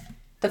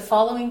The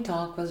following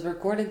talk was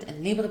recorded at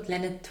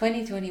LibrePlanet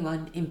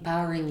 2021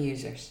 Empowering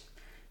Users,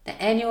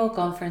 the annual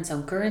conference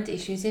on current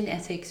issues in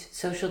ethics,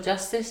 social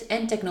justice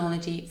and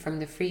technology from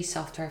the Free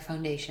Software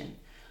Foundation.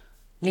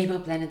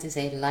 LibrePlanet is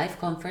a live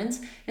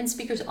conference and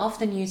speakers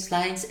often use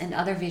slides and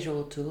other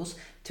visual tools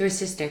to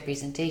assist their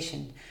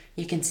presentation.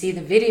 You can see the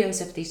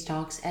videos of these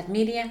talks at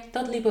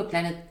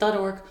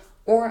media.libreplanet.org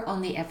or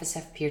on the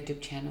FSF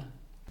PeerTube channel.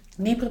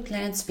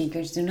 LibrePlanet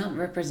speakers do not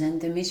represent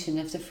the mission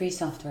of the Free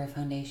Software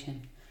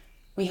Foundation.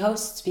 We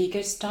host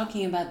speakers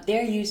talking about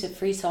their use of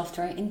free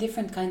software in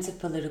different kinds of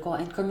political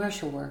and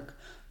commercial work.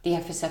 The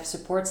FSF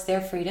supports their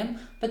freedom,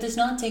 but does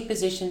not take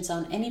positions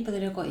on any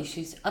political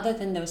issues other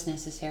than those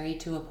necessary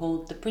to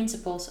uphold the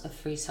principles of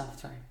free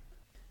software.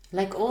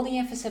 Like all the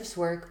FSF's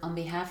work on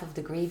behalf of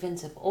the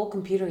grievance of all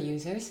computer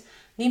users,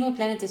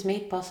 LibrePlanet is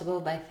made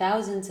possible by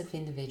thousands of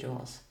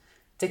individuals.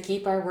 To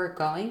keep our work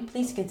going,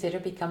 please consider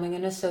becoming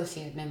an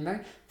associate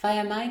member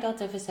via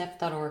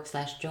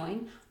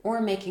my.fsf.org/join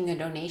or making a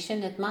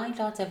donation at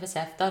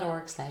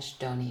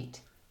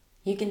my.fsf.org/donate.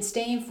 You can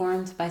stay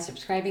informed by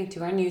subscribing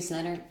to our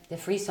newsletter, The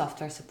Free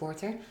Software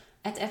Supporter,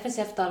 at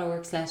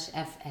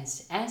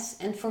fsf.org/fss,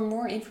 and for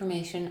more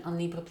information on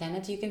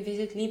LibrePlanet, you can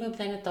visit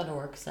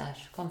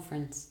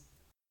libreplanet.org/conference.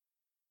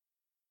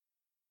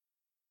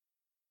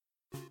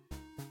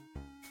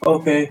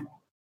 Okay.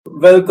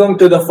 Welcome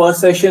to the first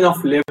session of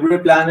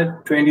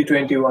LibrePlanet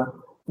 2021.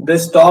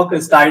 This talk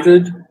is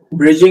titled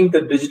Bridging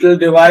the Digital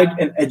Divide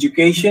in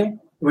Education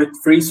with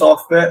Free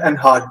Software and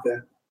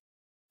Hardware,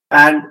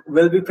 and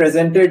will be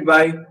presented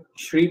by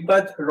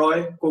Sripath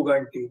Roy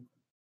Koganti.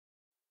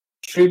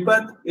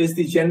 Sripath is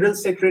the General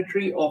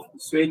Secretary of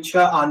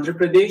Swecha Andhra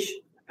Pradesh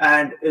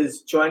and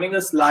is joining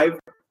us live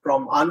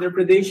from Andhra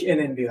Pradesh in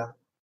India.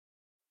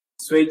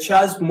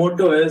 Swecha's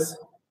motto is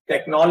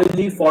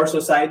Technology for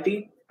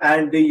Society,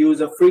 and they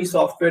use a free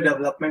software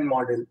development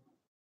model.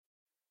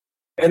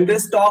 In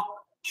this talk,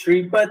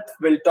 Sripath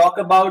will talk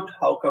about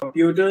how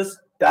computers,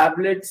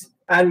 tablets,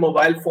 and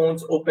mobile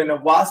phones open a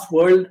vast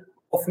world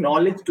of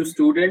knowledge to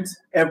students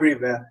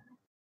everywhere,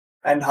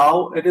 and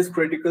how it is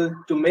critical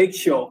to make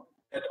sure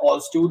that all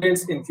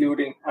students,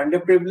 including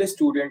underprivileged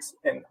students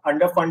in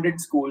underfunded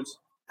schools,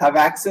 have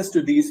access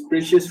to these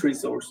precious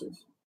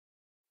resources.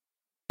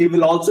 He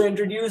will also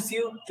introduce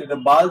you to the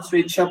Bal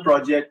Swecha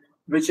project,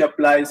 which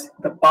applies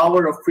the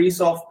power of free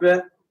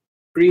software,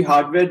 free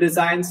hardware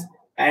designs,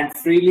 and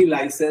freely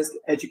licensed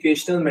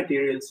educational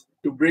materials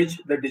to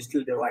bridge the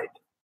digital divide.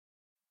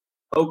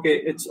 Okay,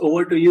 it's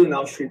over to you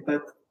now,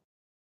 Sripath.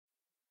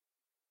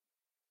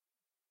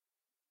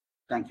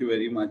 Thank you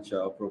very much,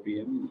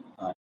 ProPM.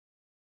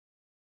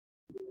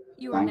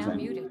 You are now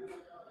muted.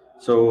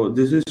 So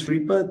this is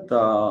Sripath,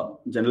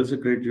 General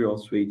Secretary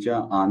of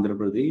Swecha Andhra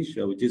Pradesh,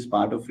 which is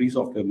part of Free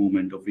Software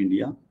Movement of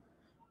India.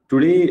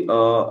 Today,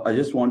 I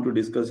just want to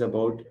discuss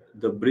about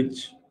the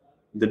bridge,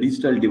 the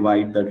digital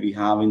divide that we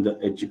have in the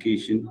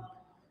education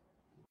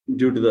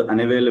due to the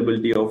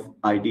unavailability of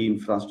IT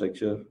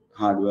infrastructure,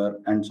 hardware,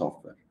 and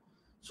software.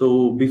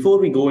 So before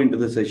we go into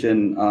the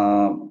session,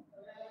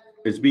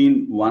 it's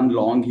been one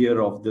long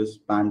year of this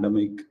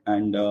pandemic,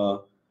 and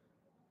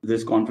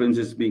this conference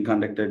is being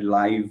conducted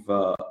live,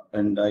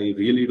 and I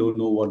really don't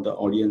know what the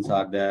audience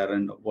are there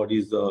and what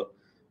is the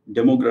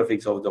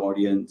demographics of the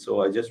audience. So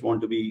I just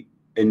want to be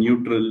a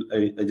neutral.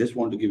 I just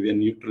want to give you a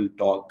neutral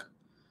talk.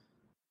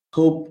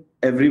 Hope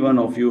every one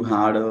of you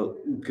had a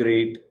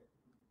great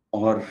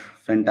or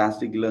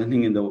fantastic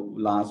learning in the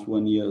last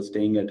 1 year,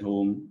 staying at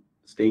home,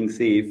 staying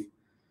safe,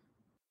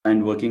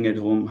 and working at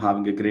home,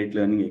 having a great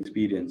learning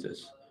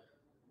experiences.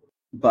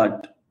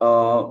 But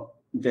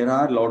there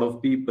are a lot of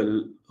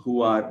people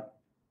who are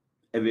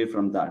away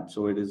from that.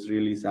 So it is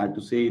really sad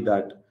to say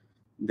that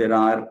there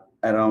are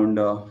around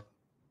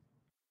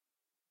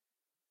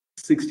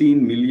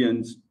 16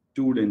 million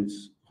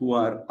students who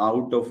are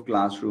out of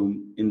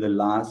classroom in the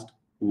last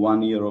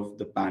 1 year of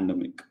the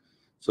pandemic.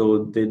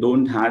 So they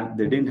didn't have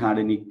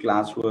any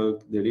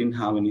classwork, they didn't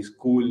have any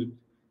school,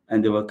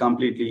 and they were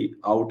completely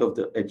out of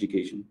the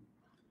education.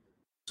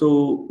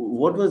 So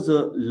what was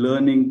the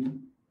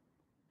learning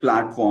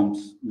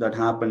platforms that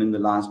happened in the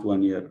last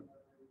 1 year?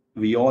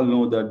 We all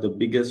know that the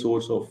biggest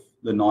source of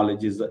the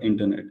knowledge is the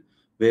internet,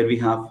 where we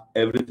have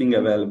everything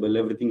available,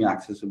 everything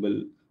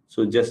accessible.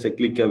 So just a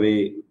click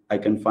away, I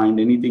can find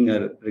anything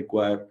I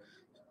require,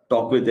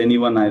 talk with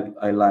anyone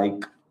I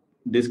like,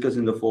 discuss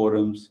in the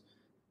forums,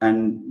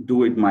 and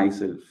do it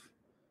myself.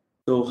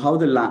 So how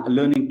the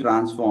learning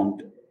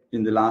transformed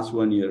in the last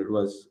 1 year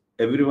was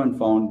everyone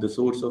found the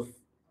source of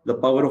the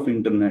power of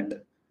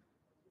internet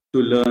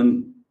to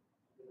learn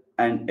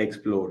and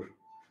explore.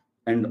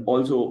 And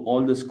also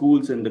all the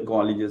schools and the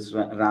colleges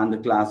ran the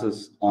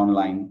classes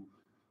online,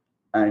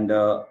 and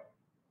the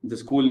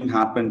schooling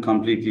happened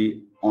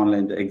completely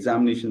online. The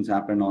examinations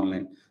happened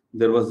online.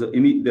 There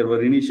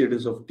were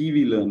initiatives of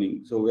TV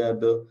learning, so where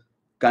the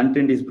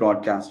content is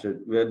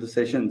broadcasted, where the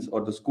sessions or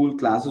the school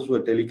classes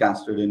were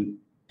telecasted in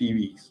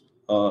TVs.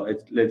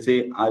 Let's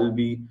say I'll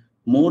be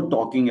more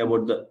talking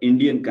about the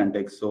Indian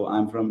context. So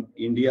I'm from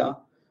India,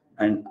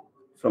 and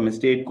from a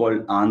state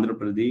called Andhra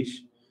Pradesh.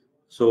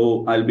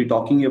 So I'll be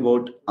talking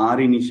about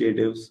our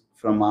initiatives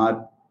from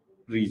our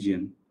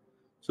region.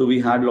 So we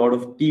had a lot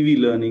of TV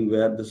learning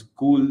where the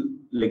school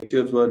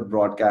lectures were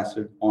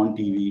broadcasted on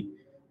TV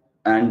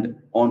and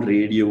on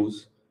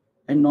radios.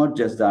 And not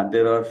just that,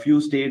 there are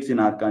few states in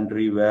our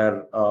country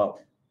where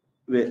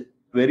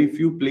very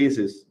few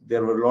places,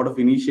 there were a lot of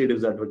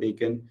initiatives that were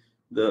taken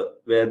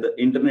where the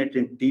internet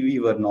and TV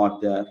were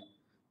not there.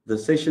 The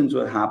sessions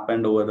were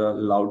happened over the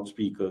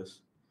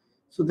loudspeakers.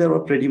 So there were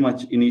pretty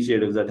much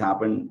initiatives that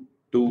happened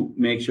to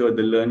make sure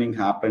the learning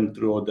happened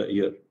throughout the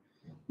year.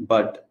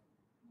 But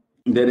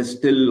there is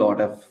still a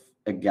lot of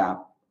a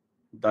gap.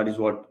 That is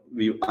what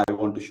I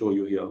want to show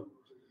you here.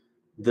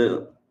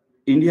 The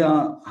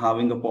India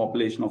having a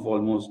population of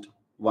almost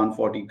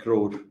 140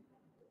 crore,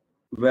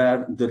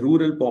 where the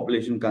rural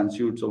population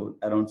constitutes of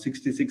around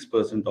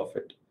 66% of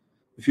it.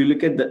 If you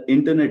look at the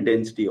internet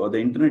density or the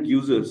internet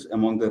users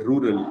among the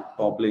rural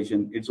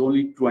population, it's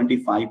only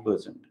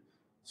 25%.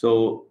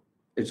 So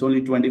it's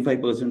only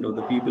 25% of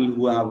the people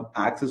who have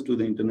access to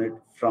the internet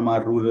from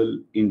our rural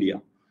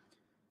India.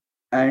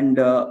 And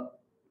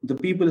the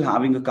people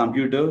having a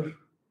computer,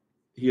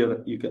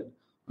 here you can,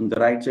 on the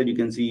right side, you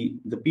can see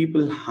the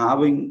people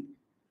having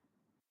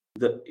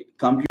the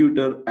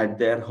computer at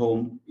their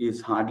home is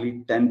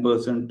hardly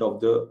 10% of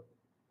the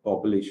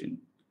population.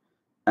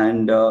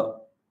 And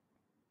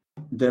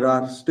there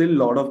are still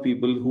a lot of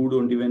people who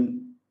don't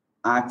even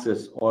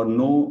access or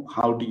know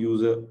how to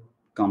use a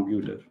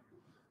computer.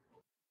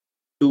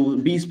 To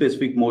be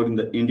specific more in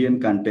the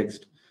Indian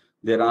context,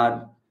 there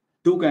are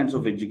two kinds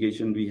of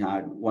education we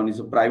had. One is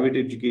a private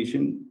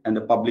education and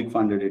a public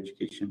funded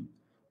education.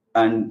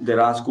 And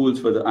there are schools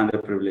for the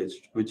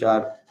underprivileged, which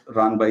are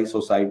run by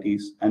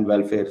societies and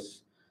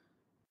welfares.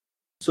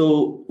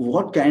 So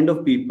what kind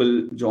of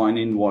people join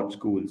in what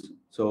schools?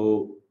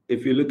 So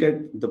if you look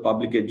at the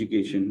public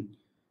education,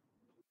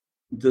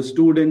 the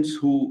students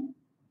who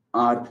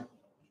are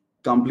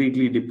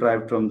completely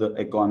deprived from the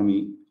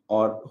economy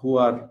or who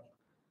are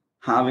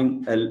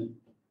having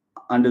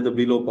under the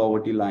below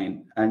poverty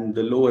line and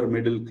the lower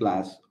middle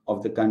class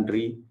of the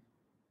country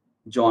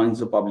joins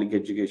the public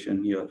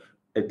education here,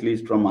 at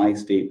least from my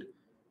state.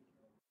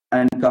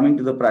 And coming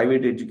to the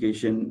private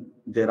education,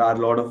 there are a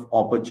lot of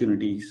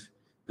opportunities.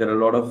 There are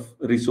a lot of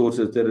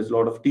resources. There is a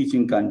lot of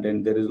teaching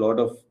content. There is a lot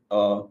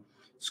of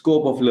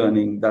scope of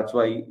learning. That's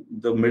why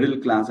the middle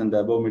class and the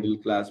above middle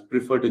class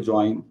prefer to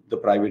join the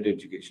private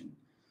education.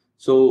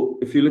 So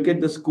if you look at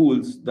the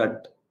schools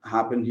that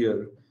happen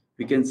here,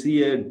 we can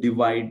see a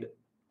divide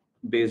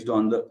based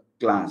on the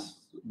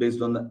class,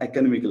 based on the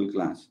economical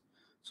class.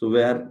 So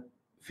where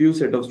few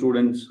set of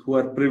students who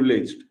are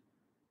privileged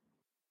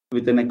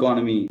with an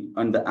economy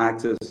and the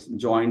access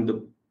join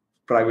the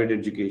private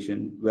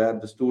education, where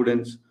the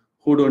students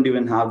who don't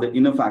even have the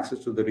enough access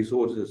to the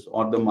resources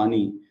or the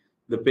money,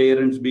 the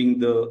parents being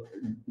the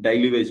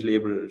daily wage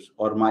laborers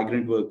or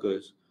migrant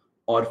workers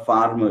or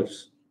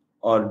farmers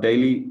or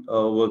daily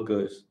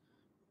workers,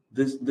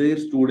 their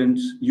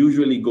students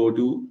usually go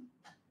to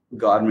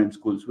government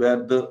schools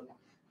where the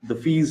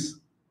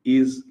fees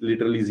is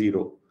literally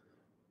zero.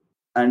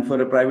 And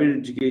for a private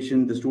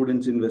education, the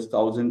students invest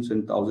thousands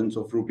and thousands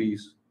of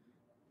rupees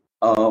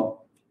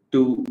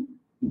to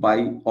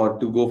buy or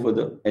to go for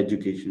the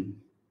education.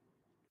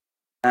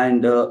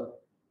 And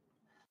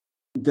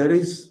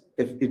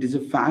it is a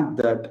fact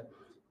that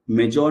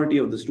majority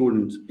of the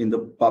students in the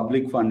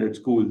public funded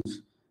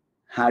schools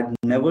had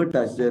never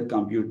touched their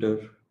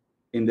computer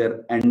in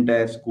their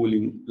entire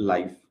schooling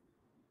life.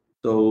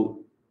 So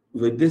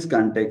with this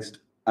context,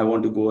 I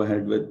want to go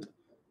ahead with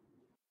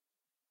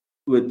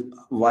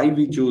why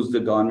we choose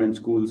the government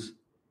schools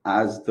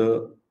as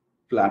the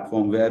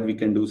platform where we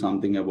can do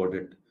something about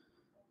it.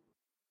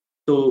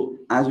 So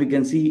as we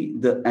can see,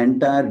 the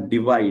entire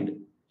divide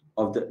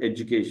of the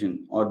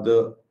education or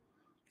the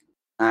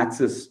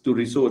access to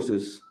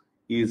resources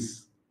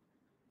is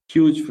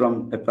huge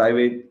from a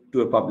private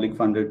to a public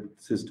funded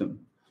system.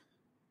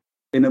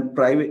 In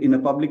a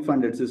public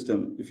funded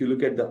system, if you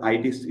look at the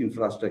IT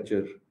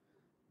infrastructure,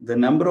 the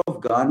number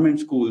of government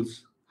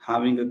schools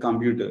having a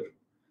computer,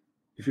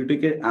 if you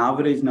take an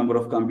average number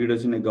of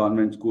computers in a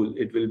government school,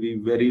 it will be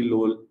very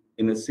low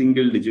in a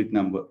single digit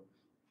number.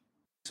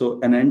 So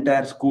an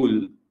entire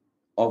school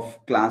of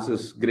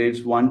classes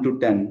grades 1 to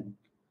 10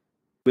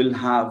 will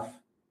have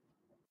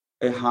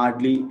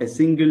hardly a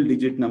single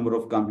digit number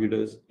of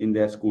computers in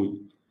their school.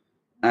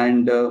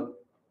 And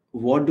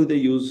what do they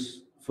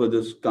use for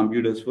those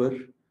computers for?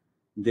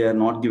 They are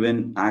not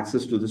given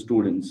access to the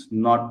students.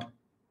 Not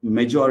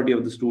majority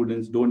of the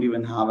students don't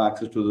even have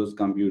access to those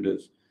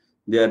computers.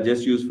 They are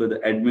just used for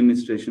the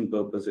administration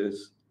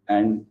purposes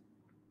and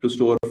to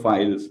store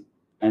files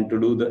and to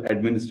do the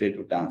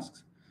administrative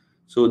tasks.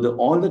 So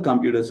all the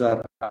computers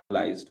are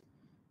analyzed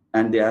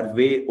and they are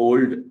way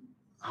old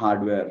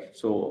hardware.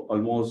 So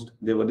almost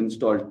they were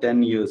installed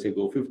 10 years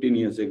ago, 15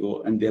 years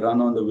ago, and they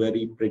run on the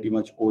very pretty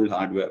much old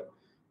hardware,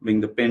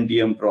 being the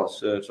Pentium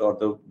processors or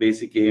the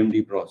basic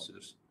AMD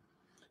processors.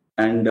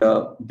 And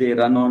they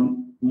run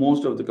on,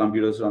 most of the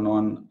computers run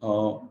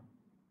on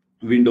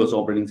Windows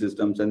operating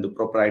systems and the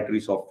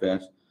proprietary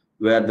softwares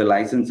where the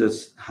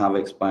licenses have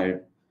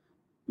expired,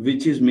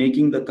 which is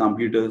making the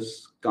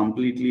computers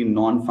completely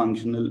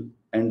non-functional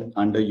and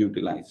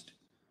underutilized.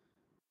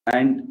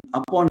 And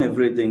upon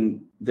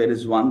everything, there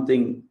is one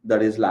thing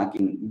that is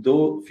lacking.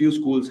 Though few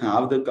schools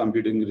have the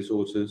computing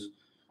resources,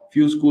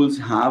 few schools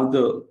have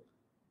the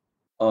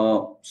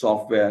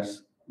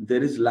softwares,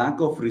 there is lack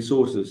of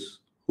resources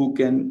who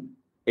can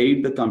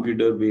aid the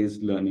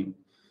computer-based learning.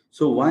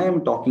 So why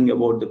I'm talking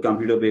about the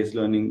computer-based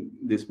learning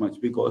this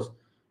much? Because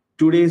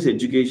today's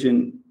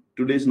education,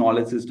 today's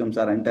knowledge systems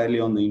are entirely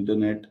on the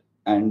internet,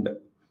 and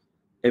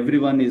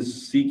everyone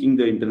is seeking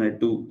the internet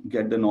to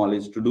get the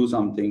knowledge, to do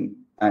something,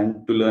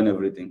 and to learn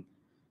everything.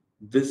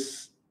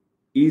 This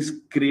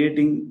is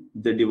creating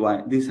the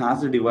divide. This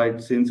has a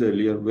divide since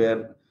earlier,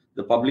 where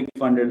the public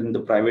funded and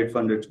the private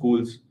funded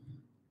schools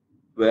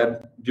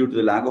where due to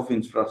the lack of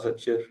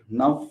infrastructure,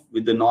 now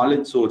with the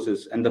knowledge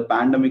sources and the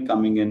pandemic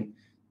coming in,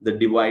 the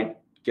divide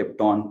kept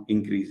on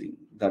increasing.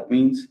 That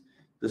means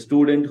the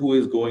student who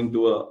is going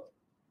to a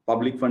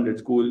public funded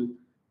school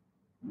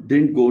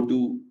didn't go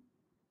to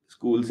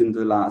schools in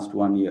the last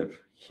 1 year.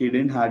 He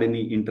didn't had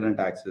any internet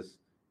access.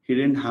 He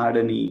didn't had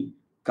any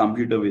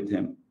computer with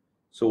him.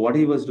 So what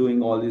he was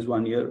doing all this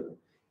 1 year,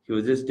 he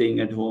was just staying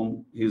at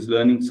home. He was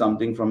learning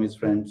something from his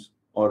friends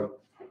or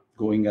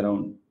going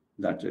around.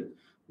 That's it.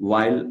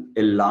 While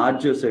a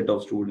larger set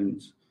of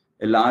students,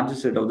 a larger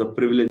set of the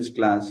privileged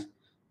class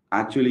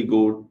actually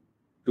go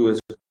to a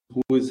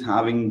who is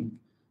having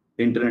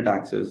internet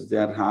access. They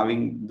are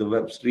having the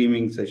web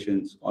streaming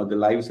sessions or the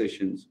live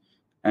sessions,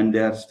 and they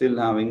are still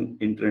having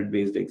internet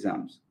based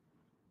exams.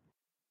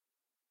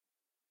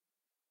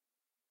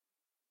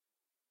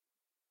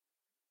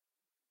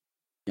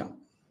 Yeah.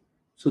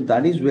 So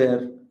that is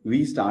where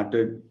we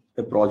started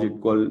a project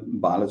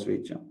called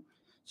Balasvecha.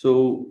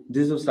 So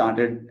this was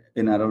started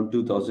in around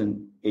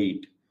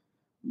 2008.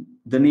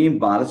 The name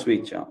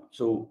Balasvecha.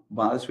 So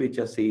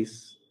Balasvecha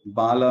says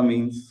Bala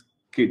means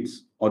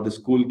kids or the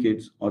school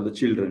kids or the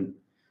children.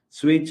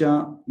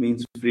 Svecha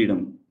means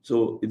freedom.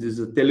 So it is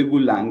a Telugu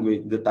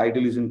language. The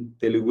title is in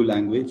Telugu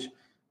language.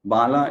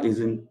 Bala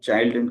is in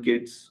child and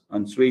kids,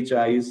 and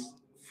Svecha is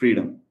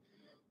freedom.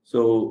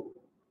 So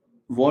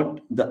what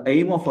the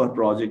aim of our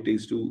project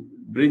is to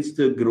bridge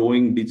the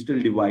growing digital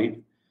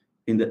divide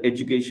in the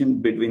education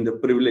between the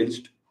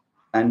privileged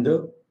and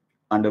the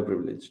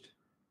underprivileged.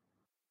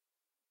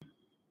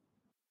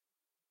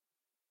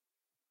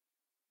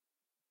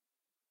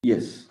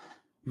 Yes,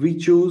 we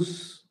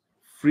choose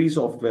free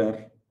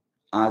software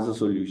as a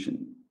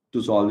solution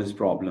to solve this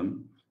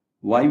problem.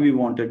 Why we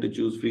wanted to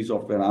choose free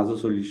software as a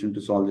solution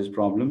to solve this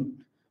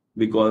problem?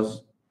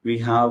 Because we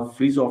have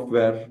free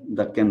software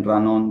that can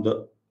run on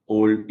the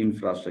old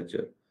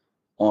infrastructure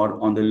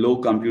or on the low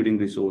computing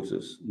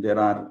resources. There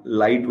are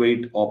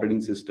lightweight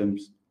operating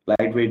systems,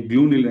 lightweight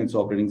GNU Linux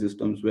operating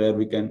systems where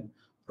we can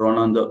run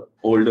on the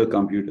older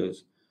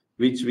computers,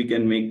 which we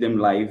can make them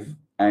live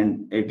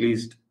and at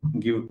least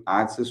give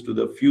access to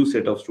the few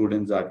set of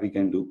students that we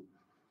can do.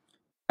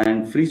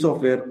 And free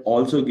software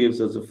also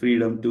gives us the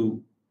freedom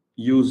to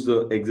use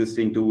the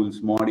existing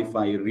tools,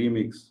 modify,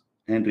 remix,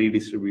 and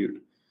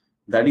redistribute.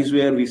 That is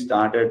where we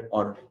started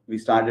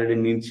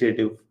an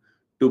initiative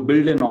to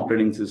build an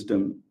operating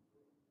system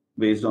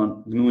based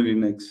on GNU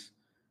Linux.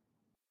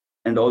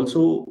 And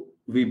also,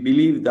 we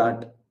believe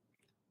that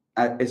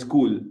at a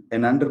school,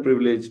 an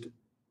underprivileged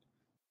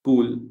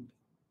school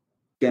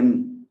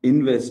can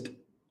invest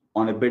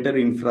on a better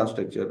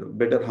infrastructure,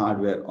 better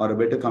hardware, or a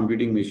better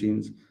computing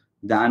machines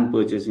than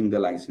purchasing the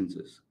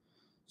licenses.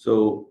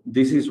 So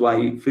this is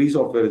why free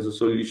software is a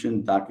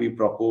solution that we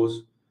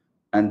propose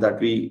and that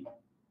we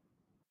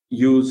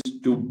use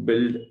to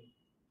build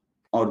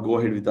or go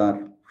ahead with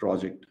our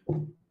project.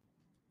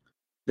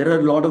 There are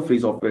a lot of free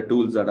software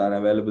tools that are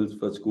available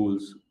for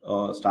schools,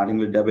 starting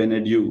with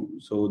Debian Edu.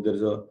 So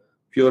there's a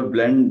pure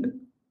blend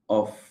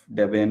of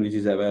Debian which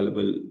is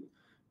available.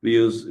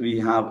 We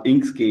have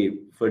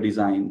Inkscape for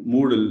design,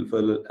 Moodle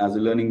for as a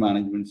learning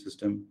management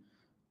system,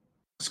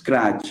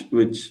 Scratch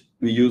which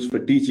we use for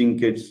teaching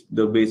kids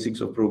the basics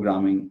of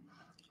programming,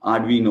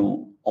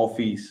 Arduino,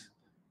 Office,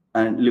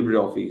 and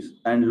LibreOffice,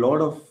 and a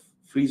lot of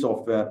free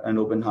software and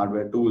open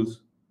hardware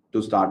tools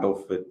to start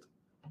off with.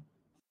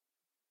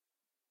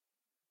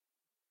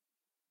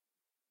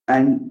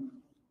 And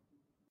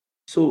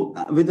so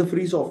with the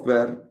free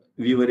software,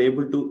 we were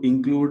able to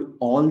include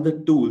all the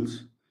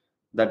tools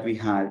that we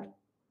had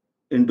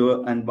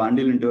and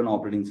bundle into an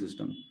operating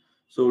system.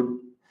 So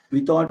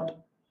we thought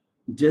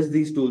just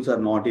these tools are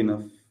not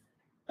enough,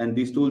 and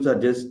these tools are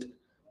just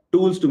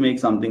tools to make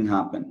something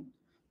happen.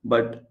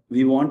 But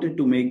we wanted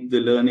to make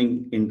the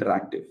learning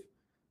interactive.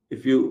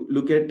 If you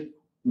look at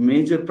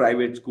major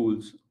private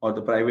schools or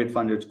the private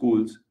funded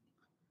schools,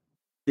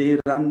 they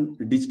run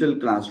digital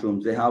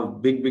classrooms. They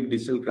have big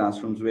digital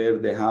classrooms where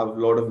they have a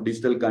lot of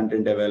digital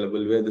content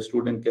available, where the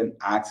student can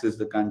access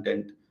the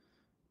content,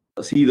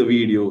 see the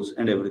videos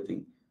and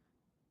everything.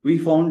 We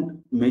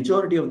found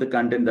majority of the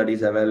content that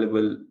is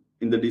available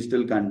in the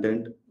digital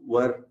content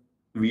were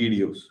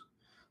videos.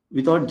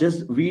 we thought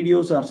just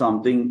videos are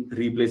something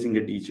replacing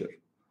a teacher.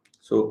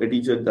 So a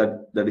teacher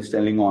that is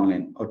telling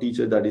online, or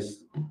teacher that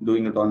is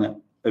doing it on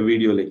a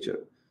video lecture.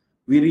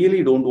 We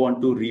really don't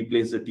want to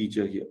replace the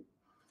teacher here,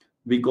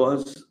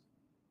 because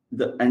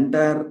the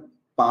entire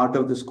part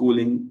of the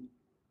schooling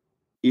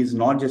is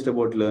not just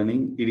about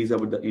learning, it is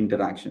about the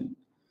interaction.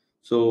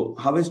 So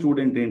how a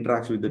student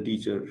interacts with the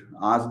teacher,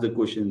 asks the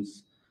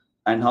questions,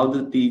 and how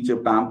the teacher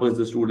pampers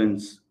the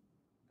students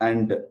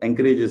and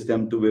encourages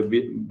them to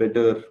be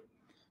better,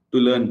 to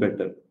learn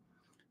better.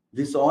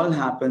 This all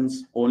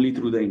happens only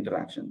through the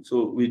interaction.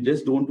 So we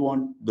just don't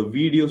want the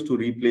videos to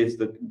replace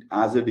the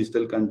as a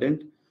digital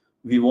content.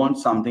 We want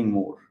something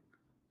more.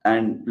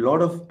 And a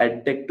lot of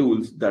edtech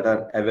tools that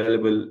are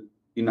available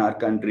in our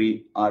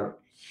country are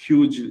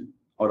huge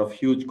or of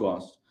huge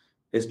cost.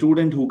 A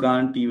student who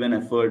can't even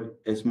afford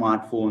a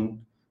smartphone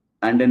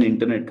and an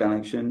internet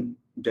connection,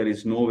 there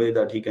is no way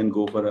that he can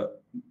go for a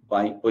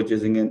by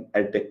purchasing an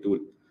edtech tool.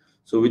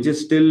 So which is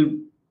still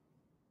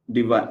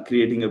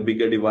creating a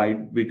bigger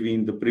divide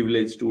between the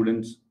privileged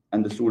students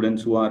and the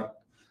students who are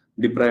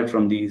deprived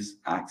from these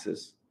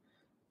access.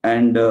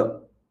 And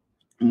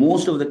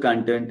most of the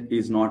content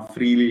is not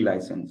freely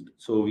licensed,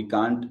 so we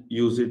can't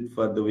use it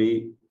for the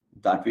way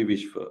that we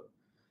wish for.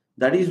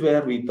 That is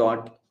where we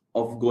thought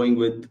of going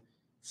with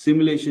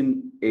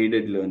simulation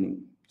aided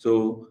learning.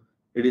 So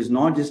it is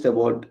not just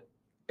about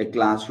a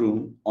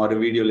classroom or a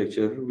video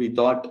lecture. We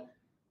thought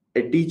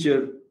a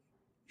teacher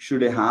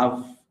should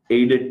have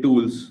aided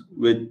tools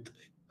with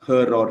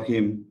her or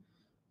him,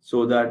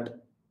 so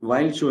that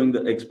while showing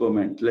the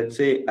experiment, let's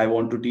say I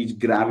want to teach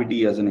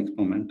gravity as an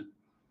experiment.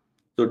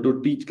 So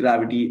to teach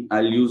gravity,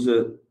 I'll use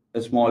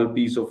a small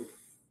piece of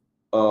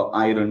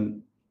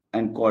iron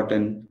and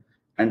cotton,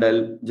 and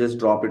I'll just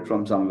drop it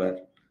from somewhere.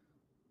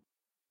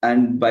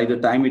 And by the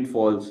time it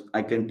falls,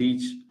 I can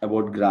teach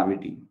about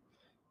gravity.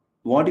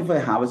 What if I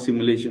have a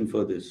simulation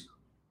for this?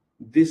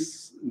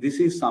 This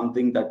is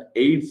something that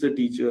aids the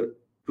teacher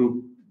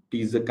to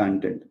teach the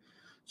content.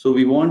 So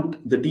we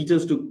want the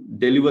teachers to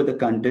deliver the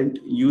content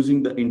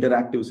using the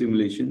interactive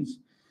simulations.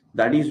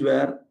 That is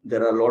where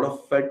there are a lot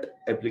of FET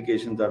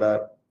applications that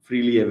are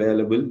freely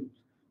available,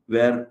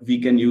 where we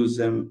can use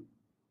them.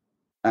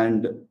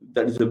 And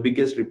that is the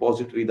biggest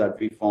repository that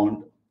we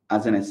found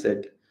as an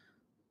asset,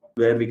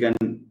 where we can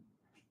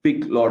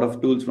pick a lot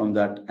of tools from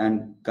that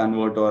and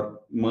convert or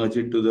merge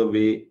it to the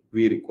way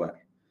we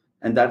require.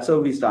 And that's how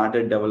we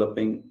started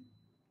developing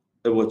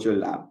a virtual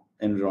lab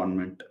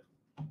environment.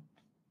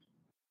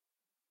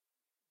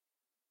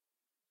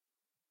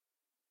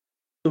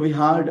 So we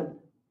had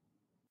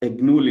a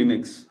GNU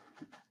Linux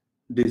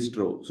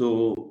distro.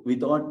 So we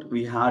thought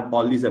we had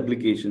all these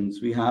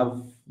applications. We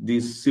have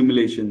these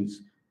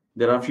simulations.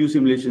 There are a few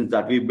simulations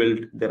that we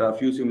built. There are a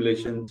few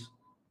simulations.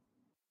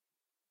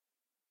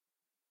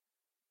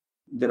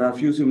 There are a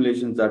few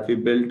simulations that we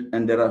built,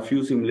 and there are a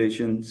few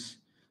simulations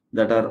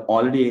that are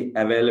already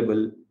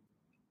available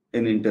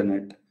in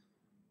internet.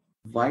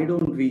 Why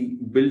don't we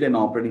build an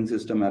operating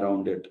system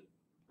around it?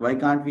 Why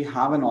can't we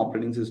have an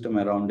operating system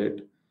around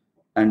it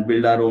and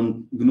build our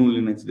own GNU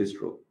Linux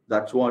distro?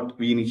 That's what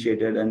we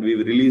initiated, and we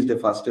released the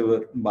first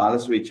ever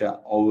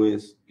Balasvecha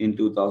OS in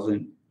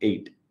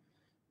 2008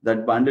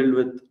 that bundled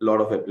with a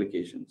lot of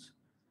applications.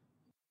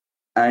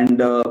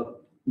 And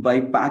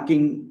by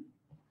packing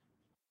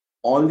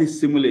all these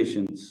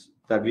simulations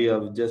that we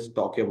have just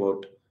talked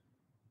about,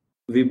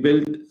 we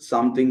built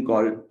something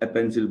called a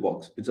pencil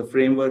box. It's a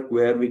framework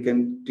where we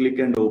can click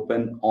and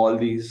open all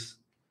these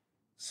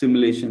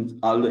simulations,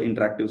 all the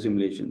interactive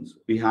simulations.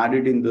 We had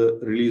it in the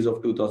release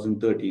of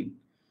 2013,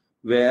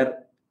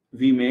 where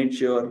we made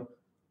sure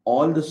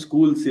all the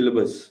school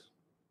syllabus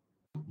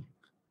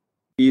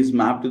is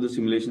mapped to the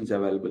simulations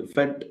available.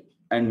 FET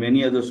and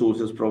many other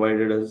sources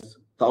provided us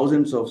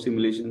thousands of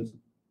simulations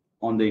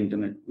on the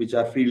internet, which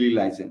are freely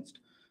licensed.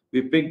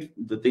 We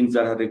picked the things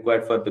that are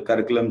required for the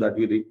curriculum that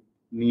we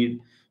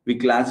need. We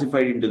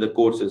classified into the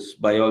courses: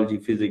 biology,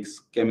 physics,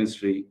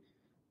 chemistry,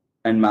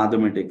 and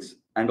mathematics,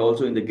 and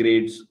also in the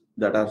grades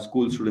that our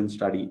school students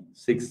study: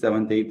 6th,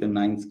 7th, 8th, and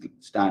 9th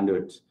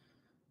standards.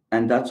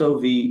 And that's how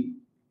we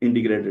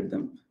integrated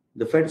them.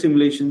 The FED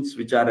simulations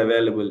which are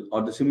available,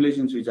 or the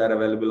simulations which are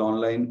available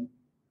online,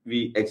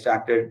 we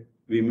extracted,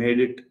 we made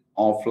it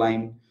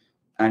offline,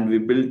 and we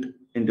built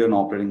into an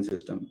operating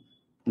system.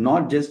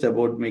 Not just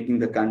about making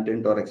the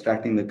content or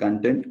extracting the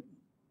content,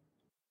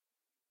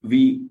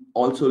 we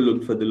also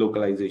looked for the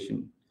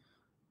localization.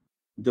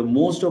 The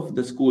most of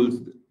the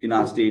schools in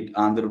our state,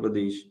 Andhra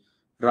Pradesh,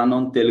 run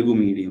on Telugu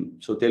medium.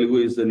 So Telugu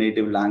is the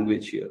native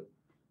language here.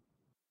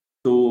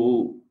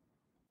 So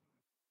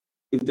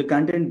if the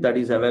content that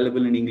is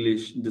available in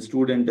English, the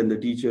student and the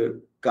teacher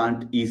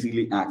can't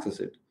easily access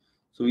it.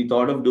 So we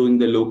thought of doing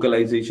the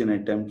localization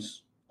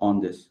attempts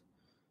on this.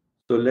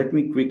 So let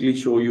me quickly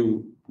show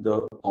you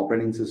the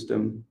operating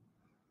system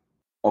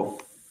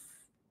of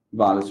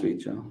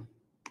Balasvecha.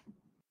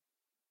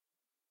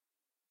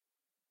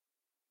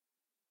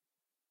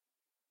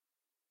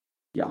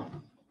 Yeah.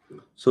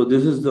 So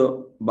this is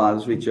the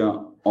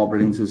Balasvecha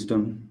operating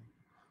system.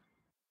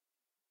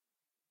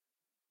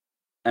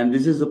 And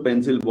this is a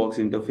pencil box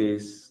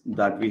interface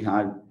that we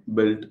had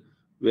built,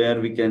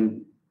 where we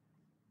can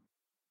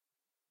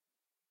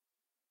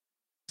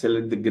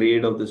select the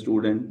grade of the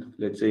student.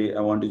 Let's say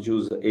I want to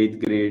choose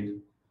 8th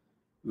grade,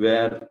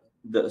 where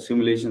the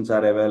simulations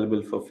are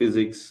available for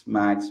physics,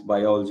 maths,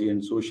 biology,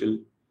 and social.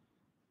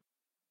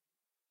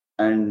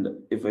 And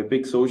if I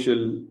pick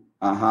social,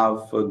 I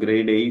have for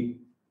grade 8,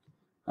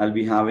 I'll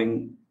be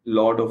having a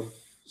lot of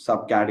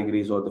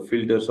subcategories or the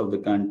filters of the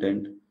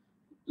content.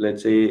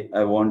 Let's say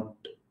I want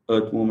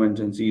earth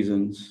movements and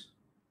seasons.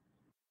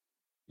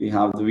 We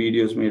have the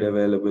videos made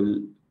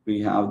available.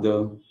 We have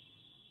the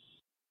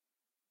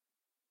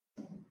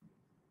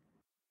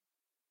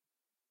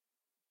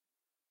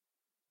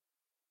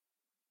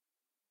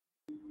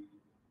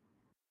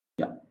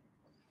yeah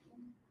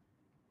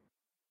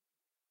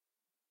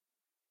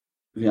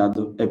we have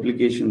the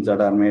applications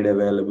that are made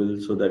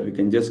available, so that we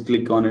can just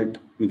click on it,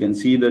 we can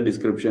see the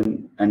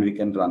description, and we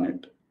can run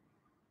it,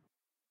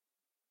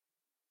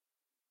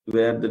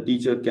 where the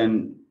teacher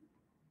can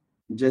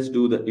just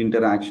do the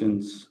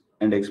interactions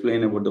and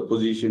explain about the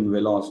position,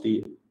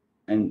 velocity,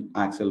 and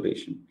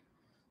acceleration.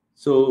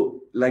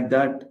 So like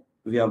that,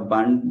 we have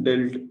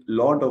bundled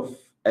lot of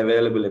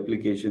available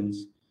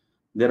applications.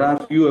 There are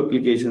few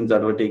applications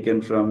that were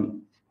taken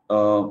from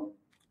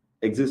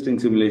existing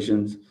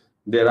simulations.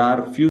 There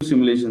are few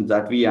simulations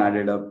that we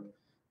added up.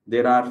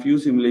 There are few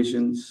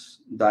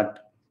simulations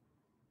that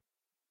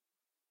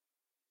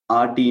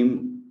our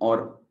team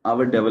or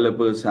our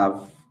developers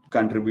have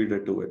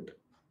contributed to it.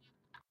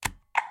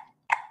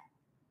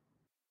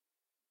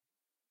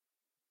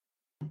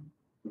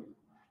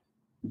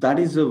 That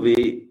is the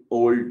way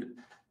old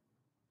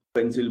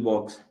pencil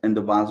box and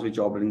the bar switch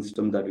operating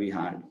system that we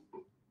had.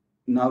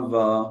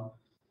 Now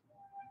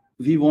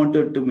we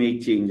wanted to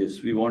make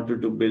changes. We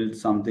wanted to build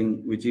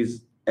something which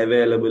is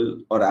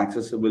available or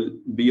accessible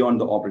beyond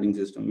the operating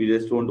system. We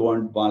just don't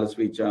want bar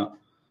switch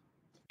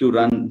to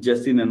run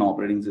just in an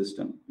operating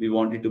system. We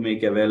wanted to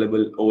make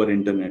available over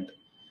internet.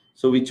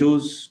 So we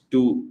chose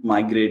to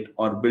migrate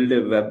or build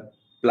a web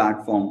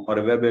platform or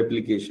a web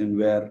application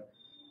where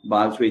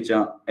bar switch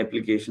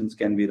applications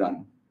can be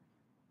run,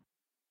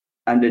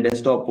 and a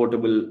desktop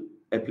portable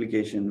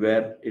application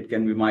where it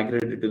can be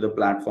migrated to the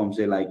platforms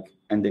they like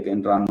and they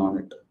can run on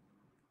it.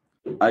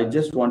 I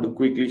just want to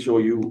quickly show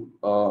you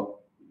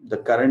the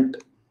current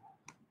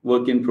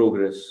work in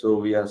progress. So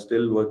we are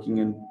still working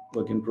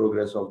in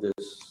progress of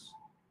this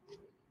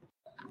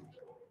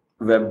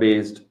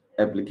web-based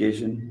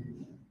application.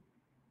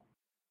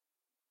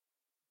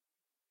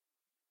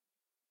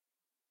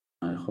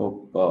 I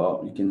hope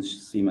you can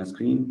see my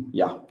screen.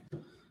 Yeah.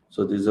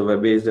 So this is a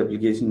web-based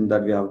application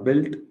that we have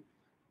built,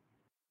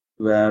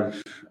 where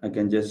I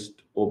can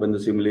just open the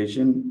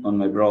simulation on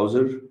my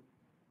browser,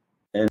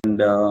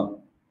 and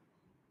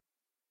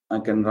I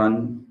can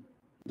run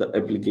the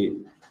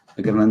application.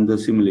 I can run the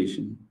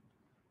simulation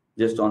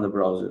just on the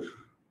browser.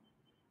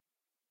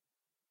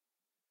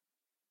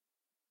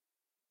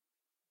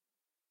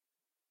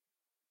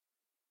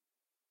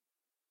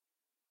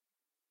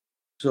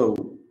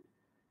 So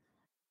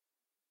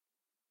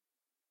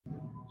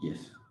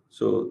yes,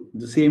 so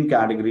the same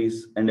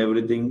categories and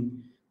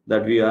everything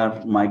that we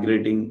are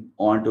migrating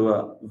onto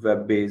a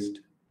web-based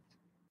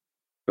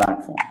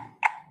platform.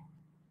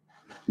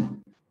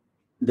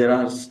 There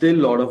are still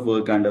a lot of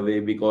work underway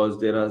because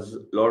there is a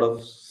lot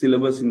of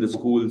syllabus in the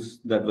schools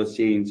that was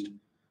changed.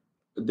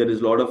 There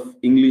is a lot of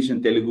English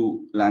and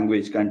Telugu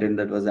language content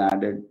that was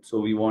added. So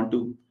we want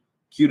to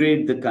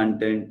curate the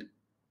content.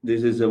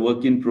 This is a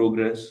work in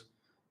progress.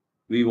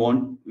 We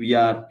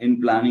are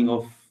in planning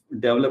of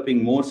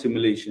developing more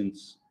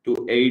simulations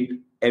to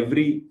aid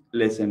every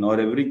lesson or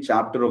every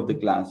chapter of the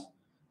class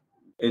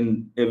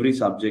in every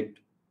subject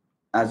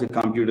as a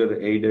computer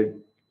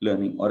aided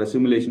learning or a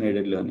simulation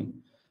aided learning,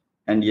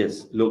 and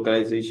yes,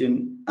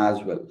 localization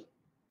as well.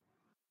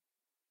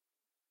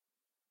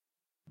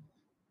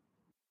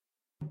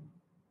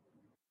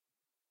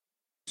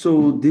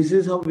 So this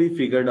is how we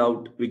figured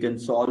out we can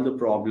solve the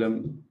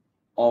problem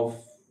of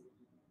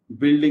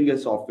building a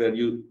software,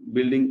 you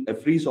building a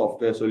free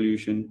software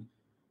solution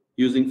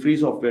using free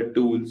software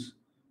tools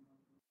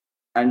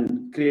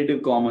and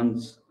Creative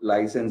Commons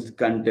licensed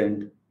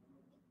content,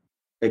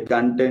 a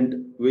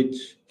content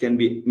which can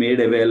be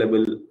made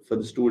available for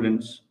the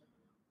students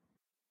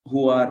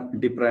who are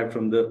deprived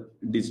from the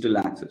digital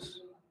access.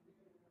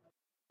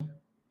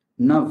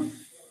 Now,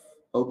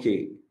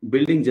 okay,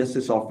 building just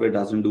a software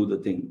doesn't do the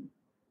thing.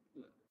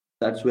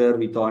 That's where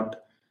we thought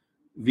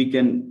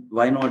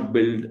why not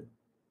build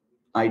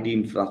IT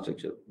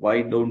infrastructure?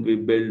 Why don't we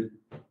build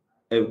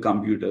a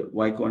computer?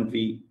 Why can't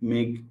we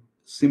make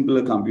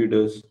simpler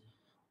computers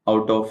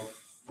out of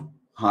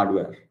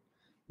hardware?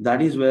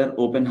 That is where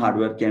open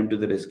hardware came to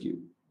the rescue.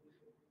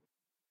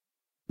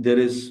 There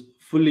is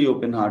fully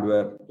open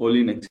hardware,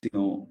 only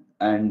Nexino,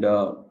 and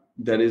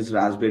there is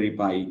Raspberry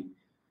Pi,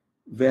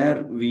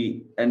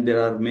 and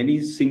there are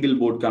many single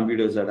board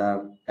computers that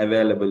are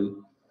available,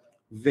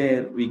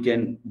 where we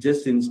can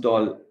just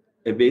install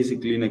a basic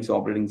Linux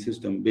operating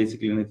system,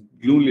 basically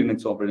GNU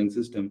Linux operating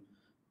system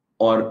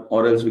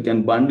or else we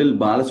can bundle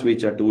Bala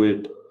switcher to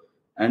it,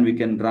 and we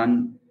can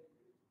run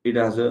it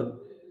as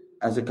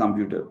a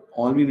computer.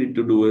 All we need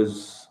to do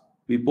is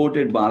we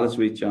ported Bala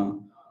switcher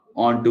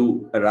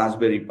onto a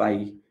Raspberry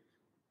Pi,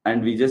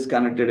 and we just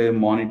connected a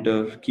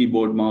monitor,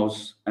 keyboard,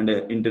 mouse, and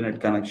an internet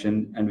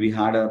connection, and we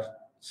had our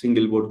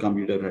single board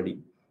computer ready.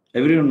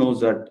 Everyone knows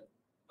that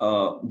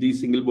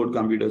these single board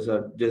computers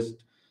are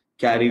just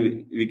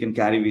we can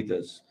carry with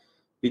us.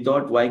 We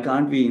thought, why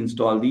can't we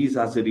install these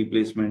as a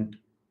replacement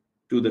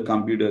to the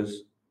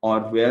computers,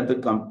 or where the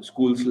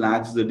schools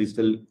lacks the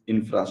digital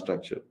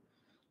infrastructure?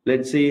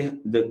 Let's say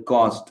the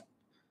cost,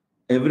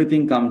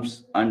 everything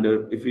comes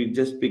under, if we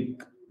just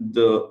pick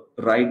the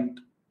right,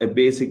 a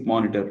basic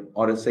monitor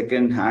or a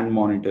second hand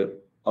monitor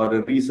or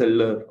a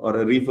reseller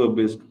or a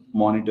refurbished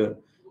monitor,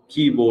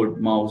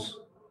 keyboard, mouse,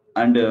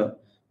 and a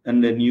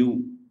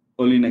new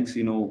Linux,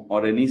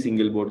 or any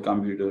single board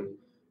computer,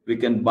 we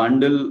can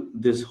bundle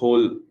this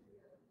whole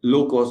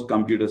low cost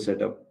computer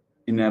setup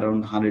in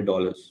around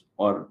 $100,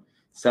 or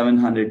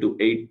 7,000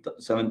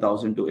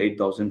 to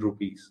 8,000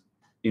 rupees,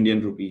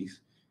 Indian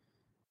rupees.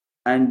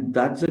 And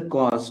that's a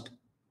cost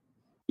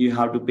you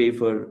have to pay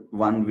for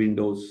one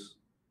Windows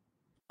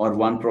or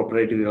one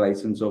proprietary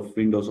license of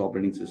Windows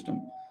operating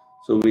system.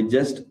 So with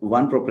just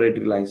one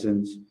proprietary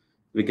license,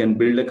 we can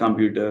build a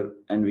computer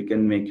and we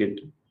can make it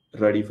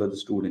ready for the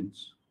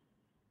students.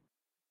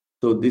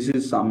 So this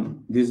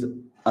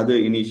other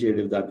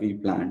initiative that we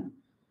planned.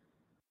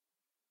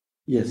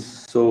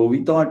 Yes. So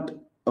we thought,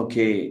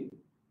 okay,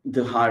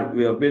 we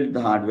have built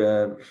the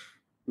hardware.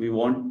 We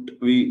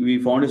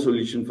found a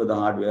solution for the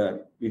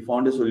hardware. We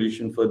found a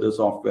solution for the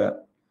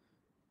software,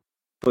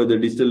 for the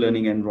digital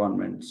learning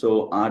environment.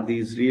 So are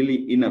these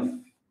really enough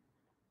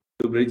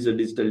to bridge the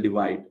digital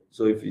divide?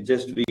 So if we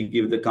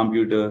give the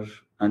computer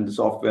and the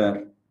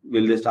software,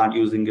 will they start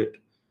using it?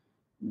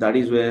 That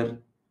is where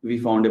we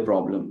found a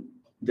problem.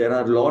 There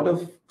are a lot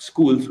of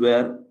schools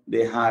where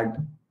they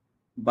had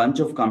bunch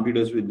of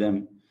computers with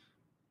them,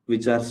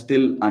 which are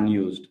still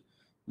unused.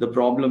 The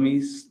problem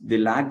is they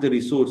lack the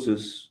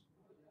resources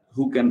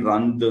who can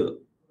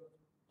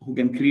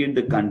create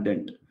the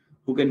content,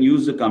 who can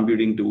use the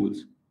computing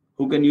tools,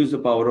 who can use the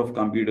power of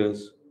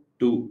computers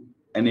to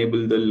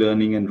enable the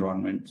learning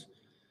environments.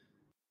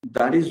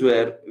 That is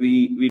where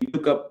we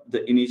took up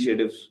the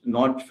initiatives,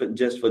 not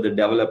just for the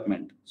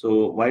development.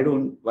 So why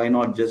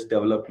not just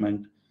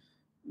development?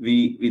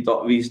 We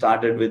thought we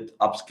started with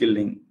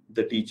upskilling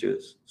the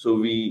teachers. So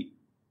we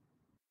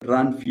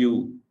run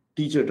few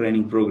teacher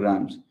training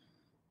programs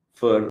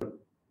for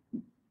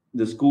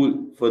the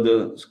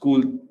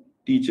school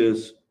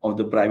teachers of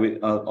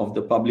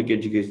the public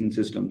education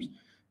systems.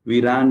 We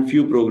ran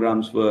few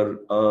programs for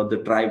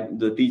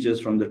the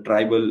teachers from the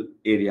tribal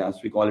areas.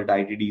 We call it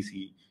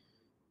ITDC.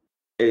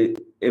 A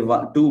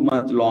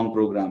 2-month long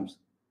programs.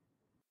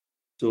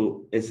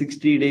 So a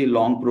 60-day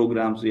long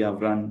programs we have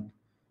run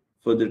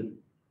for the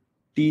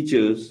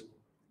teachers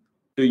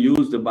to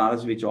use the Bala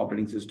Switch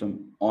operating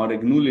system or a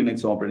GNU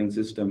Linux operating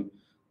system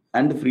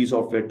and the free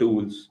software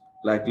tools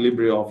like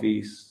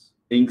LibreOffice,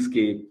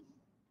 Inkscape,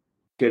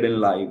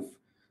 Kdenlive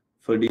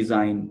for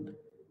design,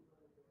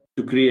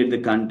 to create the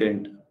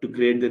content, to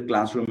create the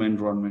classroom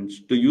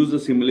environments, to use the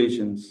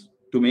simulations,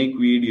 to make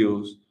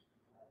videos,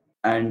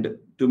 and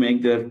to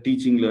make their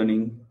teaching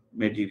learning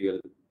material.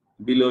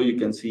 Below you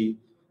can see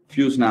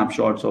few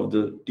snapshots of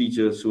the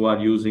teachers who are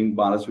using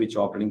Bala Switch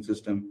operating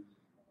system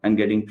and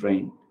getting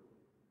trained.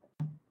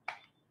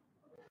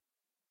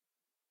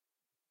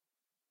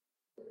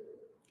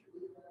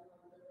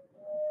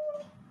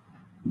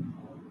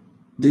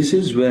 This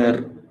is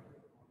where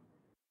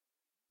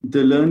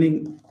the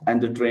learning and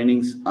the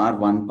trainings are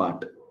one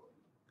part.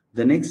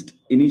 The next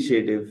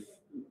initiative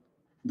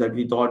that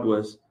we thought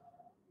was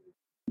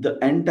the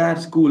entire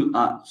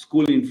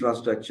school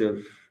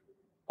infrastructure,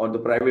 or the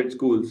private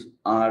schools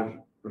are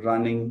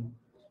running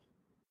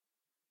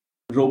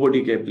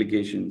robotic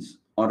applications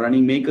or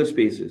running maker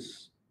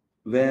spaces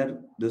where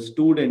the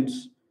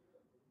students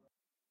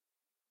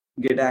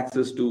get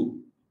access to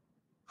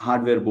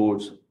hardware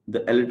boards,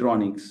 the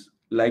electronics,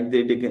 like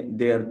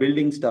they are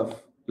building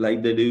stuff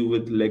like they do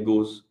with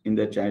Legos in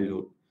their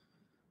childhood.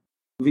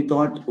 We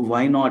thought,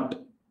 why not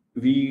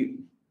we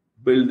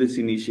build this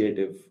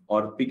initiative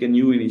or pick a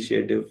new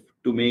initiative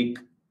to make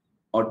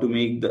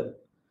the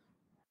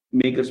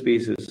maker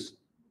spaces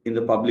in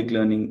the public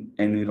learning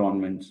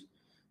environments.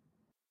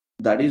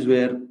 That is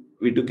where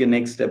we took a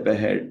next step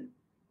ahead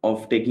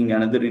of taking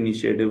another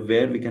initiative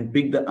where we can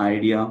pick the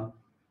idea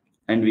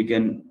and we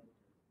can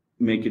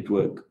make it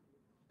work,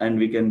 and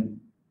we can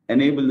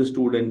enable the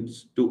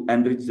students to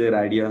enrich their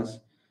ideas,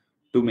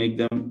 to make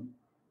them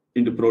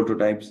into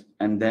prototypes,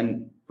 and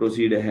then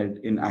proceed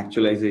ahead in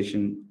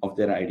actualization of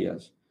their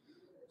ideas.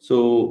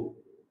 So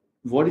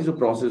what is the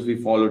process we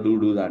follow to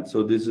do that?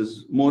 So this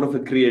is more of a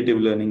creative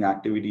learning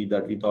activity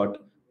that we thought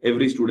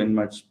every student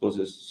must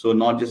possess. So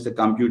not just a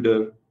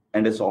computer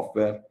and a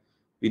software.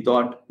 We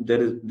thought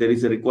there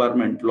is a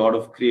requirement, a lot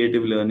of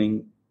creative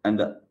learning and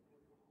the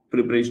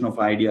preparation of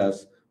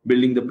ideas,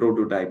 building the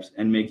prototypes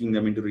and making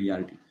them into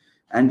reality.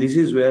 And this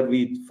is where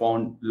we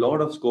found a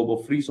lot of scope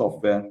of free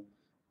software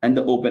and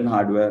the open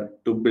hardware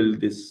to build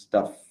this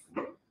stuff.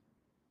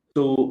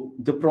 So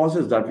the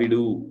process that we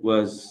do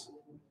was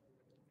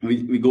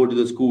we go to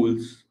the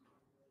schools,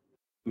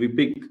 we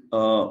pick,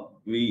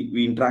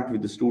 we interact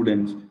with the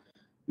students,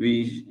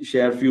 we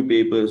share a few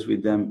papers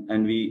with them,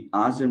 and we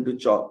ask them to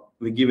chalk,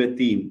 we give a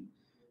theme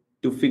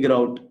to figure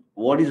out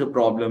what is a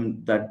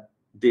problem that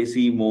they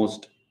see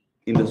most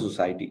in the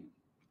society,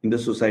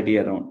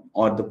 around,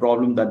 or the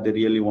problem that they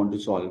really want to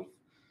solve.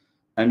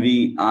 And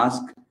we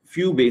ask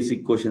few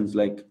basic questions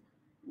like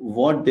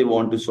what they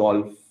want to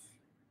solve,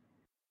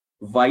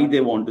 why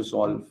they want to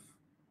solve,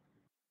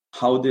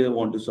 how they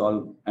want to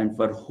solve, and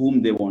for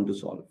whom they want to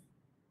solve.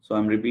 So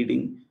I'm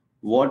repeating: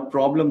 what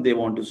problem they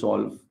want to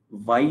solve,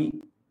 why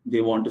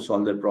they want to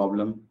solve that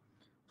problem,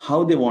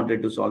 how they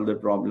wanted to solve the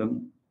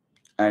problem,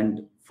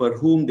 and for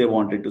whom they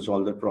wanted to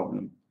solve the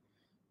problem.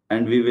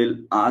 And we will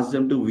ask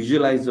them to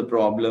visualize the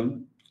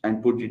problem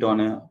and put it on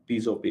a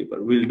piece of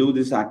paper. We'll do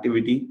this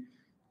activity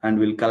and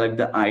we'll collect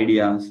the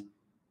ideas,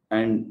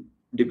 and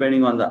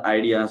depending on the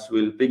ideas,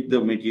 we'll pick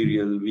the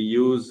material. We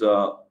use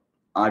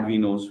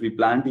Arduinos. We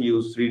plan to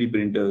use 3D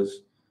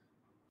printers,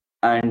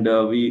 and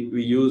we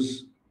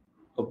use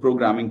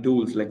programming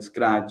tools like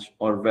Scratch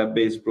or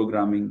web-based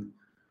programming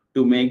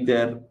to make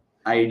their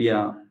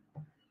idea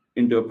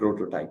into a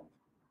prototype.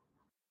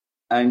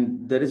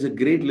 And there is a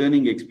great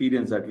learning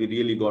experience that we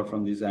really got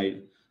from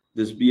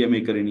this Be a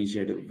Maker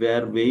initiative,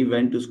 where we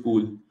went to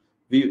school.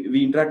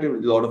 We interacted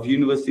with a lot of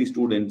university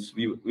students.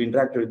 We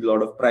interacted with a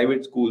lot of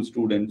private school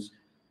students,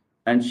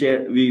 and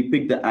we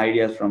picked the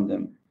ideas from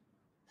them.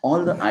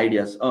 All the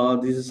ideas.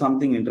 This is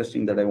something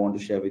interesting that I want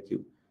to share with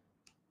you.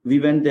 We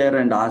went there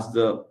and asked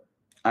the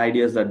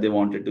ideas that they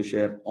wanted to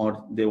share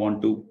or they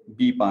want to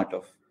be part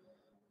of.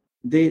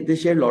 They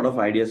shared a lot of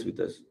ideas with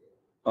us.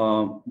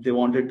 They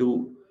wanted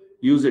to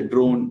use a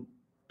drone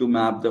to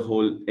map the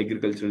whole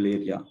agricultural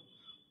area,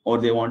 or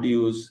they want to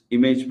use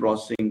image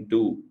processing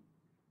to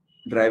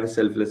drive a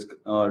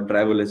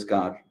driverless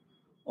car,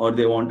 or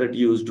they wanted to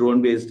use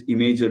drone-based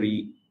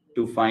imagery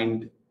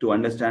to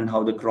understand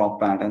how the crop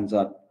patterns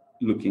are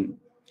looking.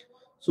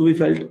 So we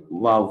felt,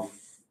 wow,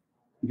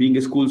 being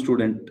a school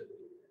student,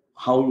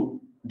 how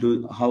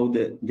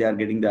they are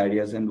getting the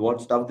ideas and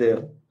what stuff they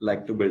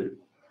like to build,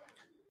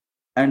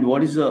 and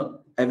what is the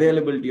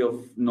availability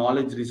of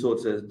knowledge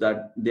resources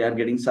that they are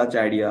getting such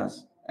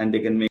ideas and they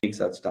can make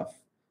such stuff.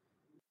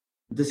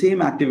 The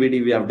same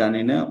activity we have done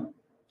in a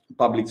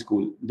public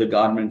school, the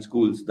government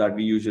schools that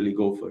we usually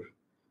go for.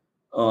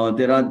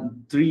 There are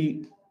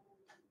 3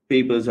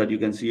 papers that you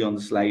can see on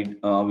the slide,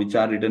 which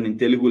are written in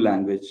Telugu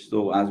language.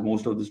 So as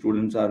most of the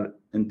students are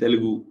in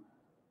Telugu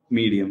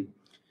medium,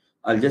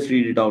 I'll just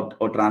read it out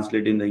or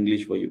translate in the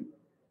English for you.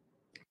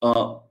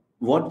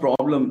 What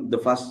problem the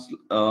first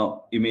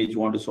image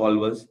want to solve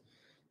was,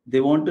 they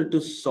wanted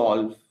to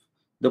solve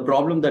the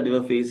problem that they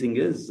were facing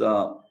is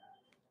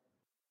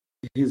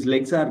his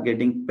legs are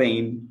getting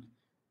pain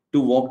to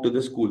walk to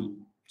the school.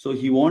 So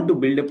he want to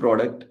build a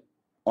product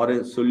or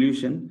a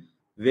solution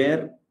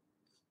where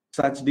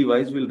such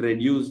device will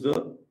reduce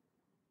the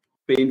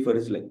pain for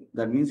his leg.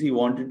 That means he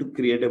wanted to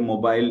create a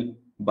mobile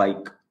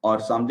bike or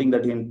something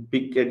that he can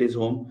pick at his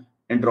home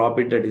and drop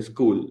it at his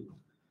school.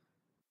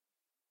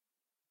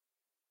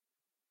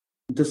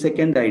 The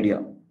second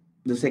idea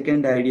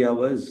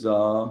was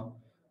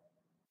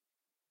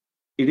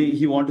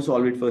he want to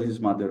solve it for his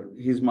mother.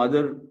 His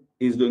mother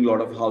is doing a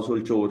lot of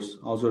household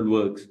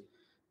works,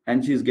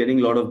 and she's getting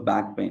a lot of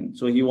back pain.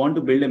 So he want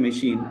to build a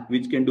machine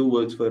which can do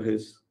works for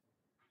his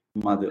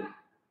mother.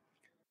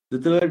 The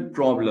third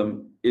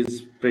problem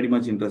is pretty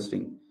much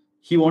interesting.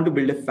 He want to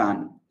build a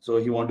fan. So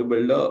he want to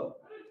build a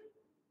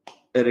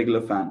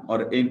regular fan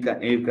or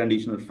air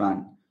conditioner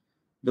fan.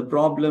 The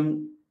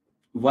problem,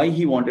 why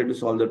he wanted to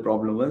solve the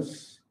problem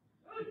was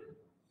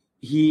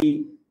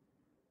he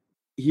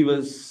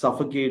was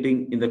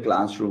suffocating in the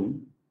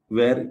classroom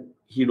where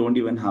he don't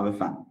even have a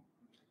fan.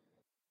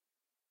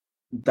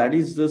 That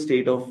is the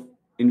state of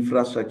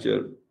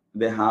infrastructure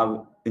they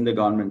have in the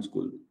government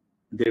school.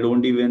 A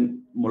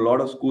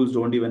lot of schools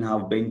don't even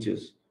have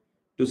benches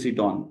to sit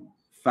on,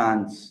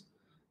 fans.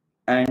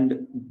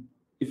 And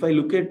if I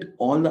look at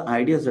all the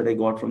ideas that we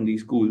got from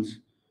these schools,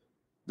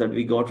 they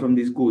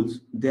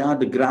are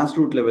the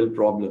grassroots level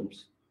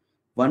problems.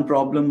 One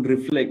problem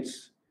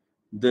reflects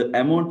the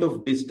amount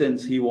of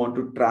distance he want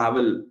to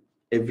travel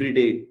every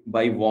day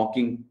by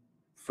walking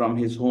from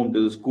his home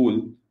to the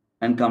school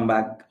and come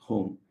back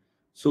home.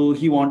 So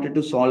he wanted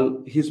to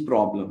solve his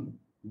problem,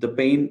 the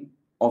pain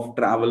of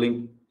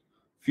traveling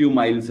few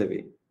miles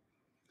away.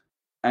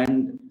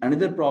 And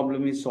another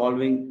problem is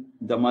solving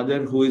the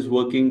mother who is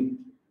working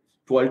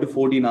 12 to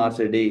 14 hours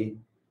a day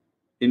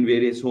in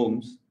various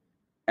homes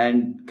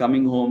and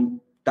coming home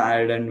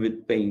tired and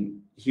with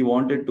pain. He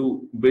wanted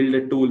to build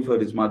a tool for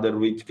his mother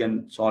which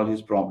can solve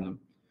his problem.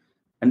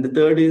 And the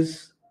third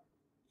is,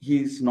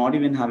 he's not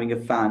even having a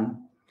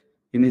fan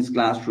in his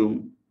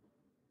classroom,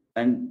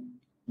 and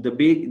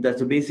that's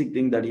the basic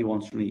thing that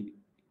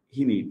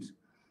he needs.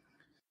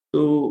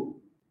 So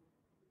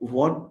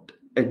what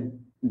a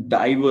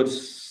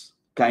diverse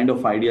kind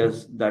of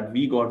ideas that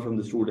we got from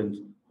the students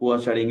who are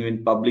studying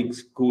in public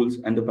schools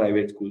and the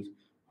private schools,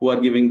 who are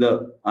giving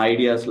the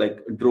ideas like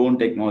drone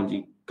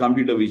technology,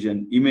 computer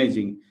vision,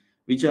 imaging,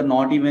 which are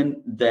not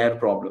even their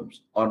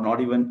problems or not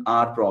even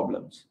our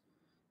problems.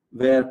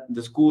 Where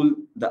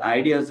the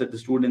ideas that the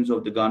students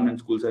of the government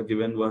schools are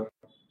given were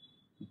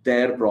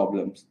their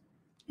problems,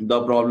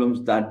 the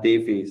problems that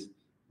they face,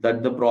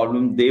 that the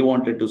problem they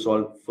wanted to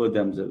solve for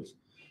themselves.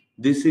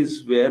 This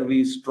is where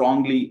we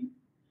strongly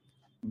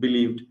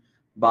believed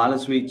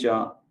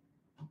Balaswecha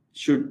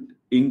should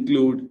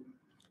include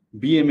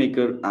be a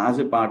maker as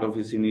a part of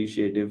his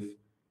initiative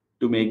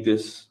to make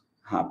this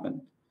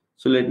happen.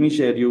 So let me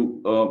share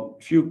you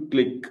a few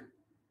click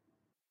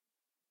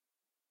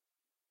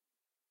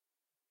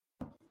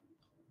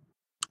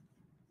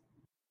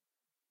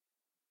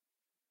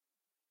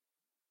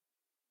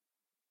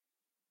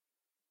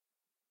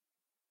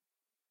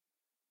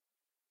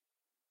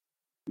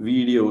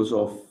videos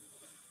of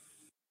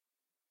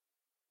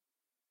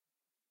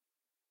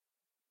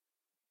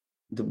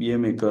the Be a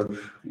Maker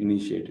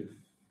initiative.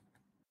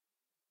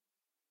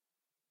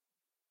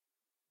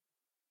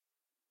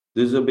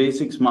 This is a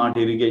basic smart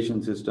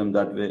irrigation system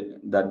that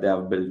they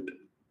have built.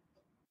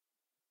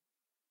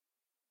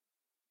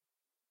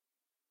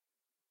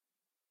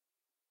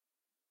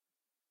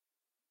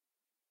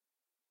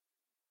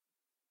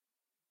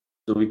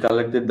 So we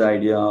collected the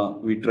idea,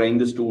 we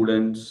trained the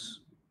students,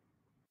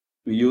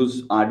 we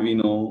use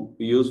Arduino,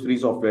 we use free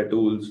software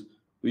tools,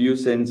 we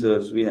use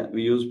sensors,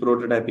 we use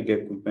prototypic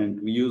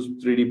equipment, we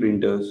use 3D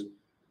printers,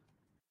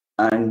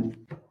 and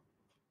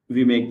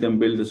we make them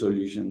build the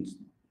solutions.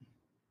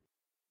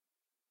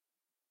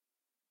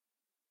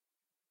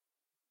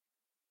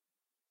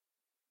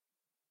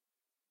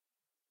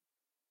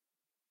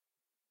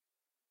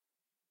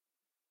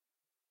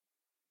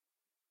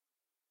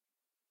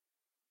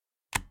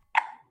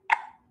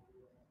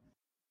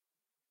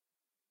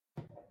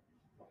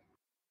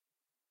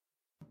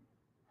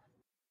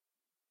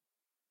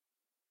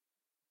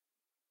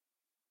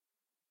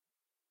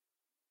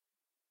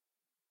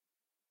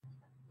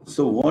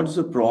 So what's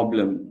the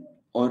problem?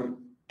 Or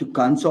to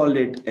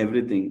consolidate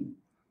everything,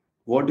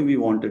 what do we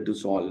wanted to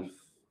solve?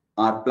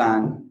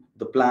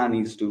 The plan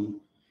is to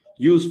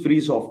use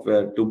free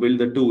software to build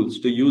the tools,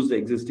 to use the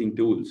existing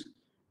tools,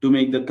 to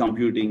make the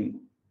computing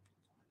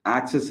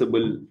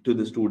accessible to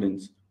the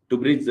students, to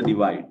bridge the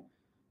divide,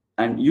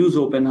 and use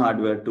open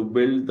hardware to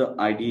build the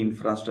IT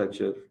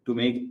infrastructure to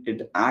make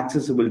it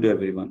accessible to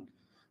everyone.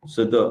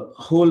 So the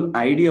whole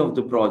idea of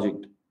the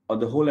project or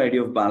the whole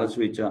idea of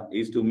Balaswecha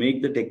is to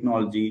make the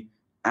technology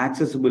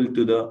accessible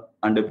to the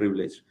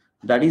underprivileged.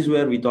 That is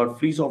where we thought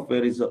free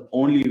software is the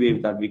only way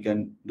that we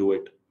can do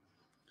it.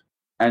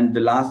 And the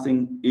last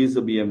thing is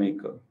the Be a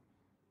Maker.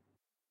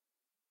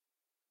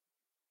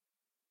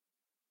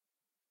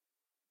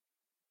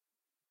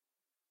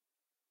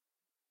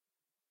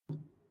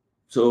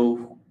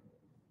 So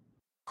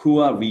who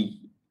are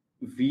we?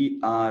 We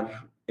are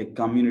a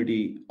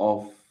community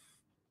of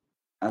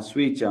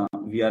Aswecha.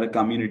 We are a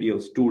community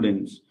of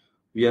students.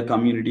 We are a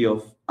community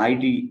of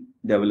IT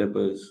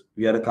developers.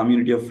 We are a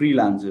community of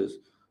freelancers.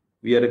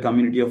 We are a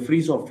community of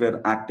free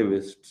software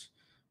activists.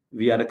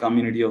 We are a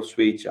community of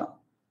Swecha.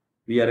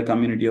 We are a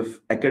community of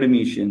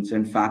academicians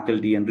and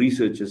faculty and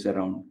researchers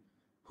around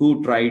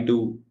who try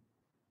to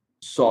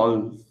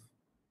solve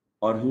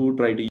or who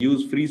try to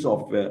use free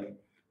software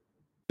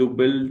to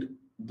build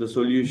the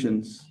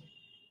solutions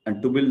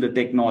and to build the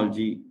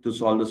technology to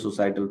solve the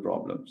societal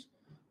problems.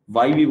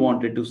 Why we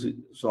wanted to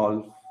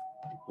solve,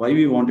 why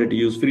we wanted to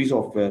use free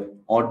software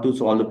or to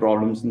solve the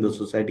problems in the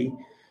society?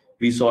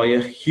 We saw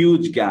a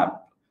huge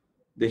gap,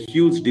 the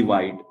huge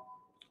divide,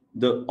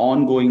 the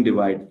ongoing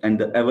divide, and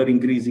the ever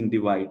increasing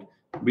divide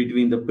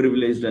between the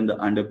privileged and the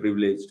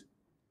underprivileged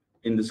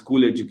in the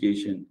school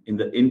education, in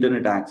the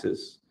internet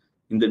access,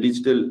 in the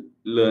digital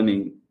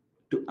learning,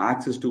 to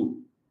access to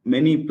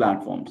many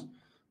platforms.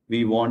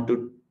 We want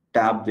to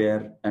tap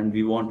there and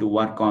we want to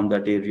work on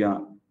that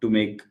area to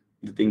make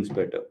the things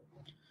better.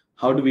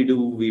 How do we do?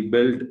 We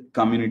build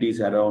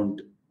communities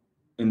around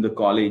in the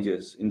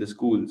colleges, in the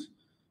schools,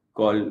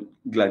 called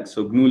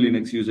so GNU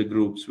Linux user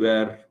groups,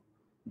 where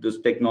the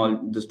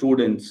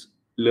students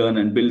learn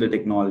and build the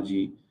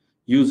technology,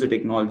 use the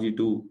technology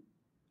to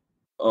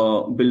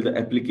build the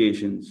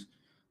applications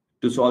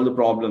to solve the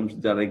problems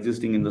that are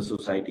existing in the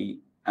society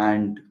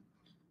and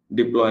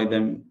deploy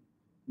them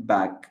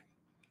back.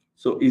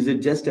 So is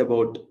it just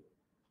about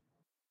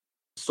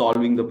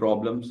solving the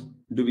problems?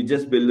 Do we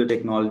just build the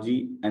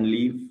technology and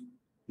leave?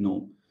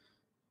 No.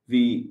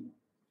 We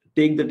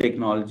take the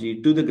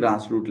technology to the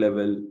grassroots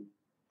level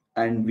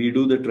and we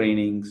do the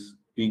trainings.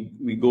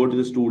 We go to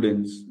the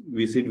students,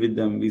 we sit with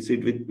them,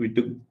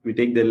 we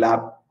take their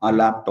our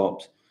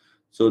laptops.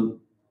 So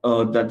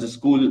that's a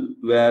school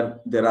where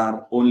there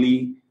are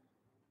only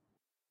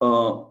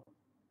uh,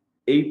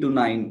 8 to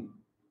 9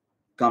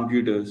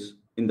 computers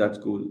in that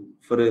school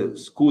for a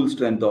school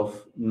strength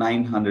of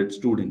 900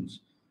 students,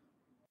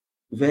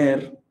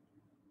 where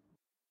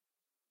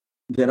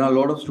there are a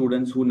lot of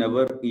students who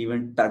never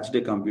even touched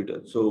a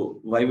computer. So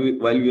while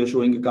we are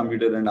showing a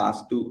computer and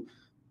asked to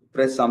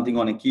press something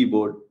on a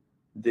keyboard,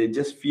 they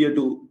just fear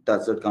to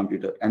touch that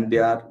computer, and they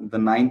are the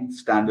ninth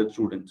standard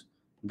students.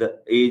 At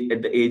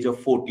the age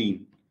of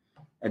 14,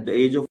 at the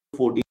age of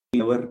 14,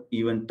 never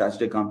even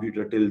touched a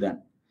computer till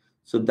then.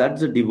 So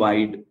that's the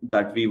divide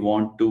that we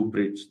want to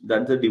bridge.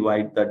 That's the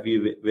divide that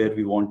where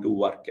we want to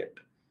work at.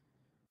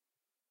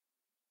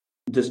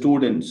 The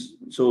students,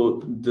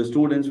 so the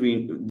students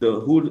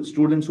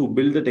students who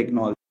build the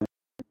technology,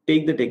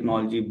 take the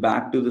technology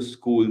back to the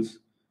schools,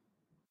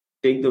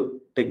 take the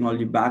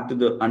technology back to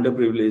the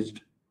underprivileged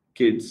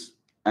kids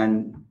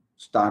and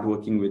start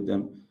working with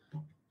them,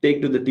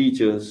 take to the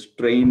teachers,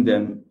 train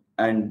them,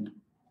 and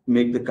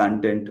make the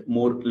content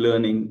more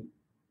learning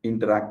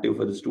interactive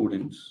for the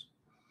students.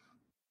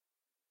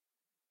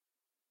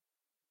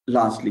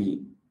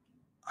 Lastly,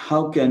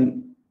 how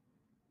can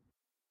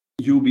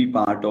you be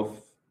part of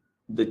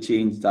the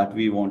change that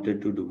we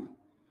wanted to do?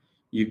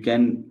 You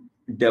can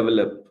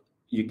develop,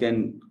 you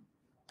can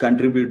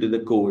contribute to the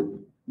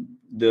code.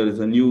 There is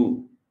a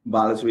new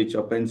Balaswitch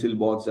pencil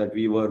box that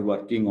we were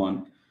working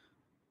on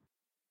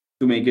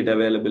to make it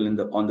available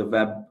on the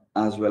web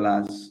as well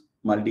as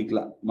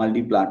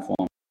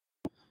multi-platform.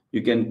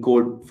 You can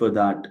code for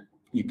that.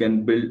 You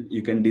can build,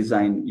 you can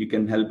design, you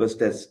can help us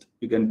test,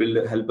 you can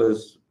help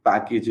us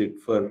package it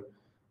for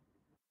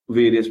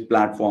various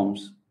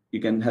platforms.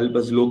 You can help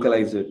us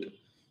localize it.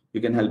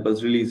 You can help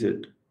us release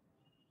it.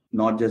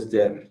 Not just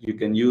there, you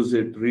can use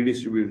it,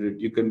 redistribute it,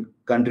 you can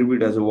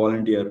contribute as a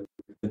volunteer.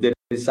 If there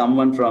is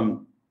someone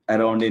from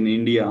around in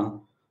India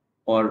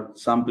or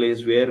some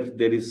place where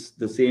there is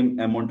the same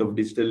amount of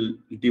digital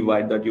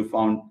divide that you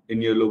found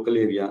in your local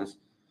areas,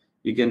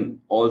 you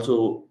can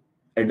also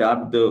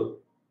adapt the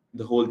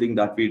whole thing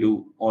that we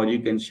do, or you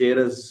can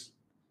share us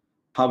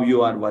how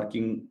you are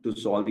working to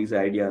solve these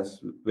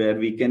ideas, where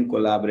we can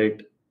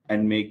collaborate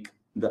and make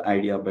the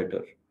idea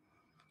better.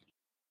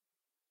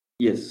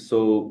 Yes,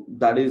 so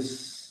that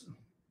is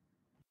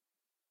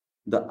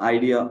the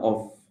idea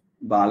of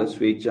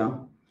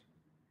Balaswecha,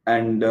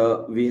 and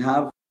we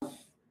have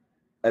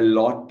a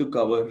lot to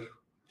cover.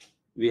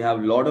 We have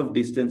a lot of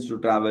distance to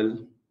travel.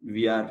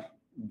 We are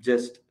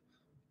just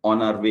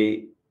on our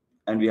way,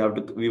 and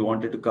we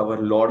wanted to cover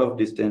a lot of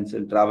distance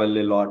and travel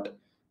a lot,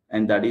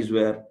 and that is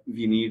where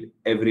we need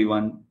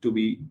everyone to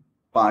be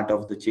part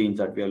of the change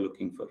that we are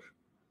looking for.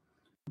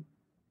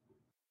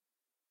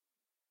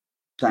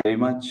 Thank you very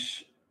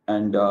much,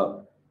 and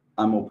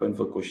I'm open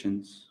for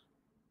questions.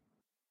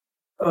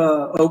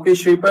 Okay,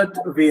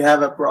 Sripath, we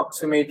have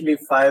approximately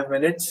 5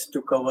 minutes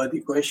to cover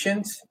the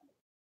questions.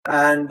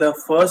 And the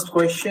first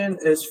question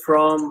is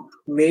from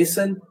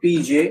Mason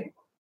PJ.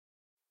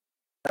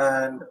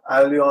 And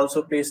I'll be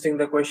also pasting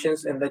the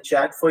questions in the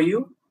chat for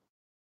you.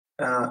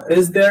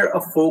 Is there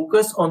a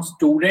focus on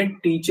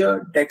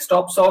student-teacher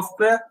desktop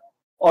software,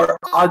 or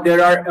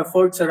there are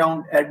efforts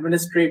around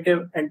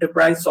administrative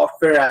enterprise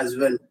software as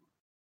well?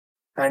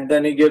 And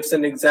then he gives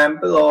an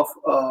example of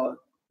a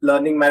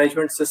learning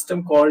management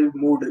system called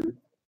Moodle.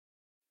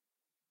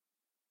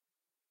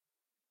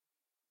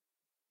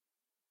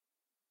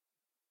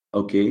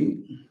 Okay.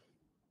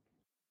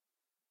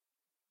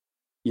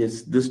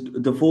 Yes,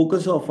 the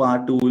focus of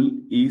our tool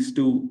is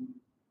to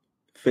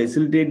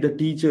facilitate the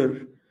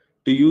teacher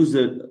to use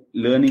the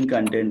learning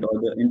content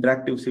or the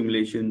interactive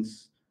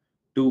simulations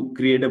to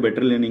create a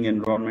better learning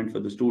environment for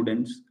the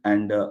students.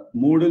 And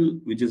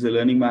Moodle, which is a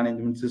learning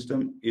management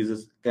system, is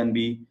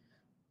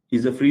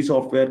a free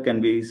software,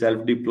 can be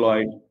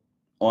self-deployed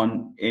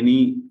on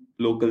any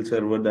local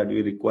server that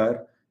we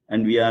require,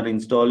 and we are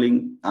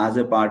installing as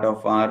a part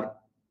of our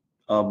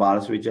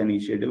Balaswitch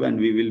initiative, and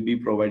we will be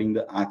providing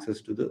the access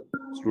to the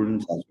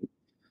students as well.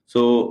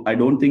 So I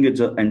don't think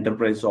it's an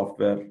enterprise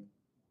software.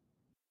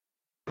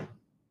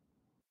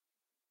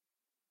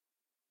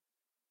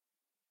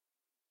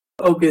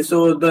 Okay,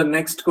 so the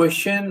next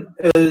question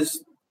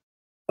is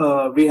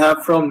we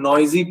have from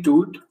Noisy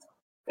Toot.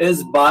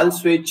 Is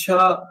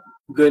Balaswecha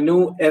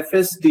GNU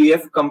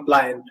FSDF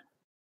compliant?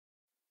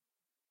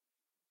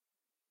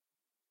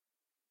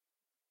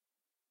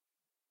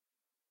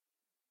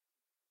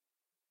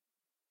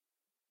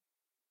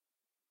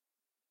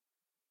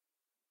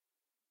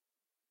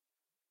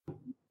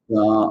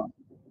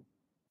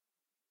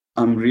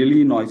 I'm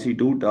really noisy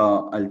too.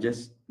 I'll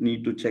just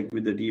need to check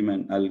with the team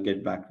and I'll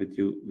get back with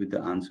you with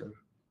the answer.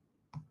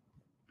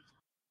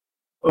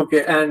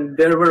 Okay, and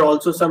there were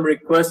also some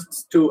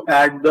requests to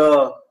add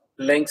the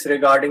links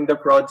regarding the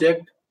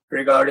project,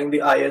 regarding the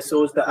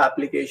ISOs, the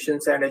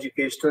applications and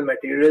educational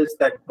materials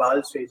that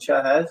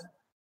Balaswecha has,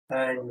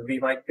 and we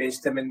might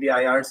paste them in the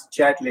IR's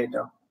chat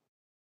later.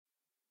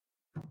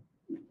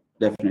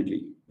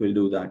 Definitely, we'll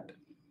do that.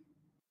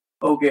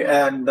 Okay,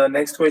 and the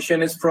next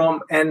question is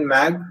from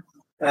NMAG,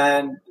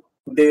 and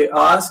they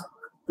ask,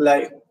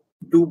 like,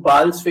 do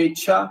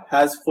Balaswecha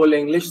has full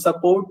English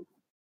support,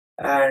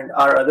 and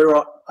are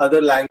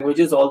other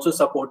languages also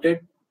supported?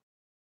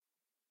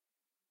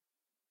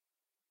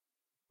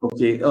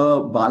 Okay,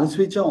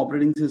 Balaswecha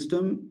operating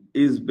system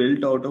is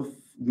built out of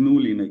GNU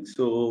Linux.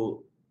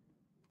 So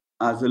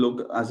as a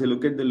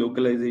look at the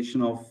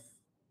localization of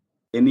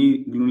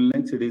any GNU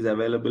Linux, it is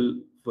available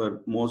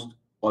for most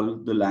all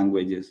the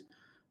languages.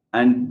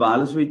 And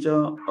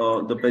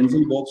Balaswicha, the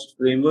pencil box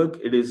framework,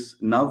 it is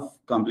now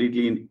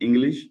completely in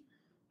English,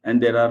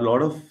 and there are a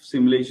lot of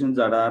simulations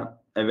that are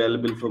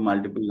available for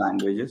multiple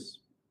languages.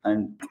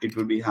 And it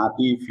would be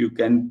happy if you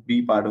can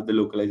be part of the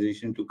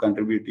localization to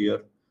contribute to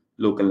your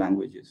local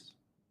languages.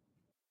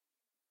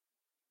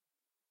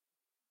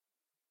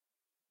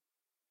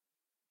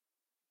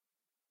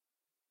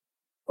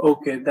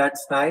 Okay,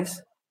 that's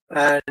nice.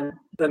 And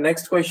the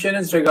next question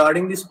is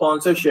regarding the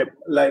sponsorship.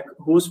 Like,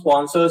 who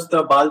sponsors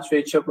the Bal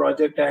Shvecha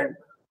project, and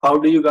how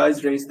do you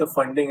guys raise the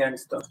funding and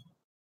stuff?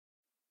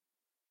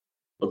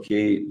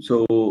 Okay,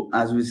 so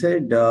as we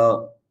said,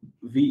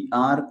 we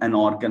are an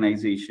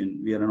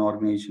organization. We are an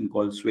organization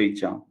called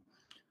Swecha.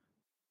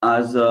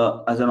 As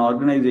an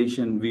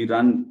organization, we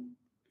run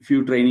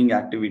few training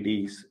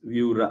activities.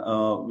 We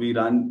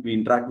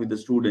interact with the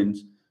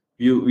students.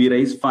 We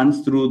raise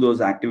funds through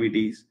those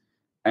activities,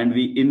 and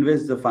we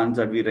invest the funds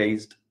that we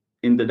raised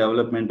in the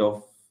development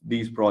of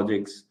these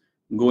projects,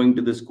 going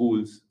to the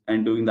schools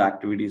and doing the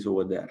activities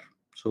over there.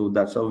 So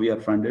that's how we are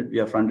funded. We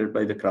are funded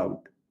by the crowd.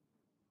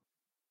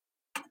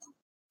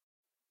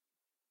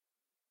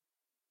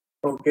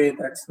 Okay,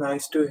 that's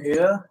nice to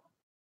hear.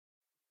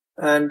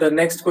 And the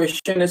next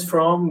question is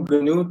from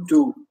GNU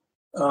 2.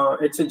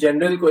 It's a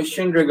general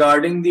question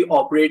regarding the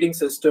operating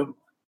system.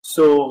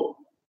 So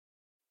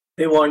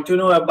they want to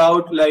know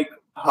about, like,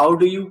 how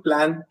do you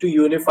plan to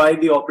unify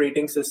the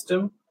operating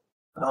system,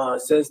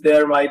 since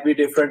there might be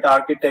different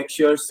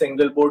architectures,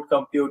 single board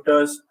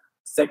computers,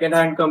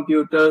 second-hand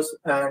computers,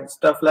 and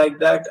stuff like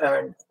that,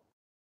 and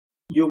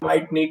you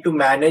might need to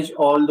manage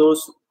all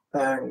those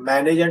and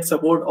manage and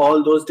support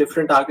all those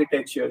different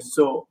architectures.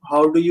 So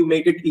how do you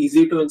make it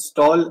easy to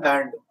install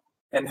and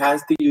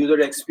enhance the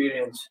user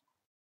experience?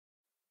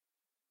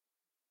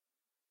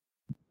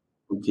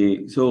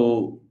 Okay,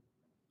 so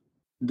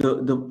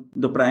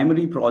the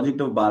primary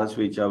project of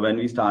Balaswecha, when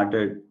we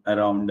started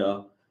around,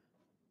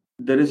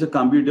 there is a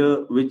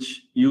computer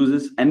which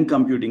uses N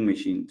computing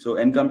machine. So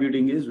N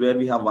computing is where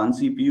we have one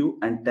CPU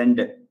and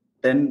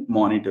 10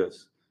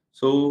 monitors.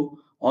 So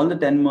all the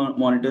 10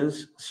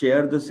 monitors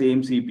share the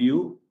same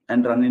CPU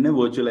and run in a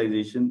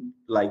virtualization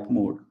like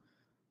mode.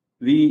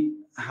 We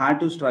had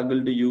to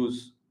struggle to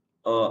use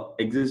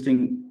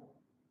existing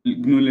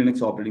GNU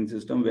Linux operating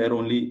system where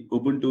only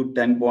Ubuntu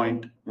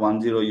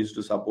 10.10 used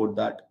to support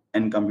that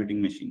N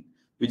computing machine,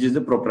 which is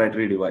the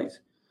proprietary device.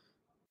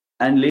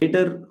 And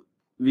later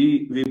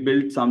we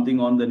built something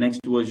on the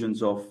next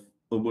versions of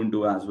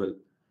Ubuntu as well.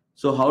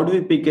 So how do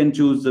we pick and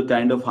choose the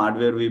kind of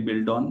hardware we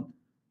build on?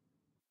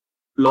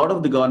 A lot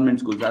of the government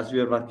schools, as we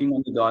are working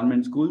on the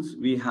government schools,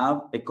 we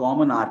have a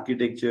common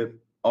architecture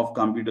of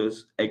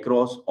computers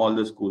across all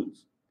the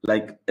schools,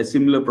 like a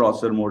similar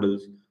processor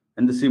models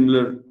and the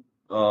similar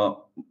uh,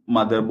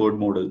 motherboard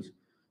models.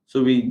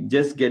 So we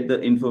just get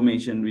the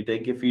information, we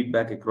take a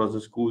feedback across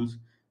the schools,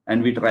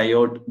 and we try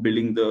out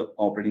building the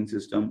operating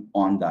system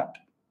on that.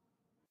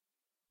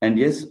 And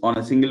yes, on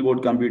a single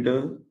board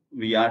computer,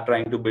 we are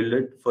trying to build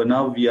it. For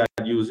now, we are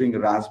using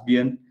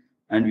Raspbian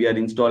and we are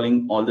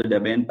installing all the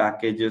Debian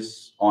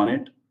packages on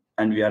it.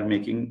 And we are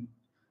making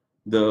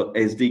the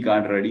SD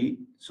card ready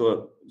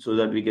so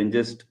that we can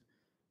just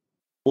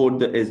port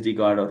the SD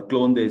card or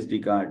clone the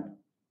SD card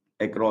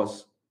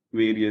across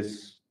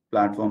various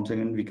platforms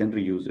and we can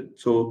reuse it.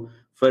 So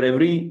for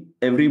every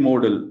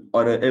model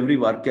or every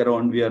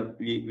workaround,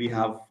 we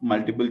have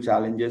multiple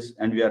challenges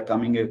and we are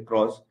coming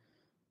across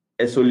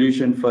a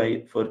solution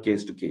for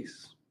case to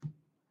case.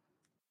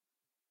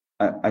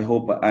 I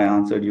hope I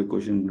answered your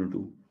question,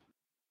 Nutu.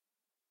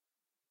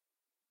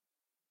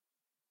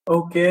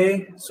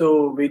 Okay,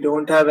 so we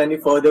don't have any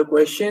further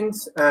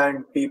questions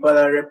and people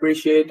are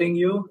appreciating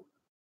you.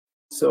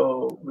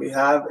 So we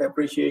have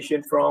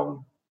appreciation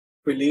from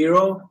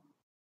Filiro.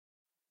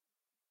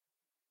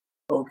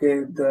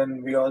 Okay,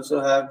 then we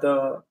also have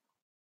the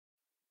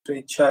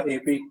Sricha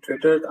AP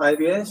Twitter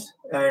IBS,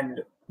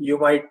 and you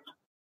might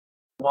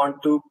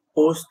want to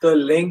post the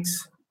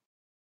links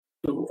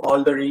to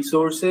all the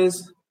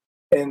resources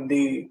in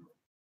the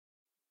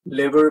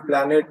Liver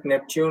Planet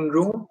Neptune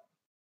room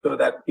so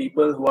that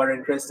people who are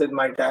interested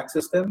might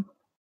access them.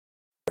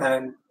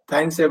 And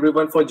thanks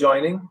everyone for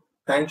joining.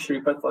 Thanks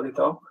Sripath for the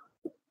talk.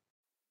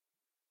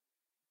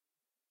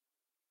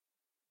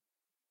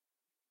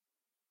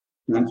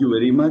 Thank you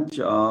very much.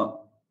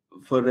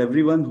 For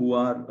everyone who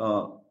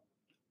are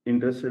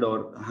interested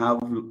or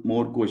have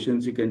more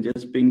questions, you can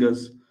just ping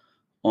us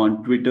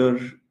on Twitter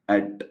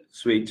at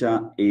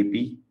Swecha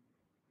AP.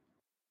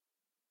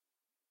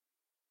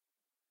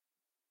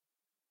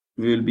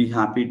 We will be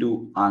happy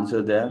to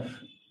answer there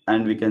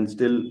and we can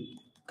still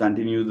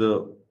continue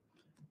the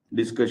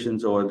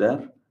discussions over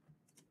there.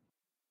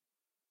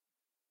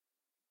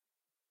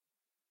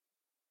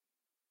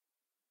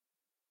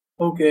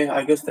 Okay,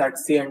 I guess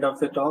that's the end of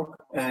the talk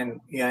and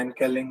Ian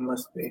Kelling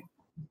must be.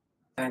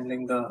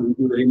 handling the. Thank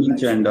you very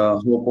much, and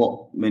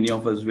hope many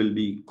of us will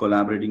be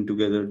collaborating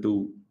together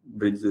to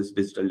bridge this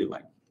digital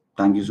divide.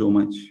 Thank you so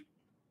much.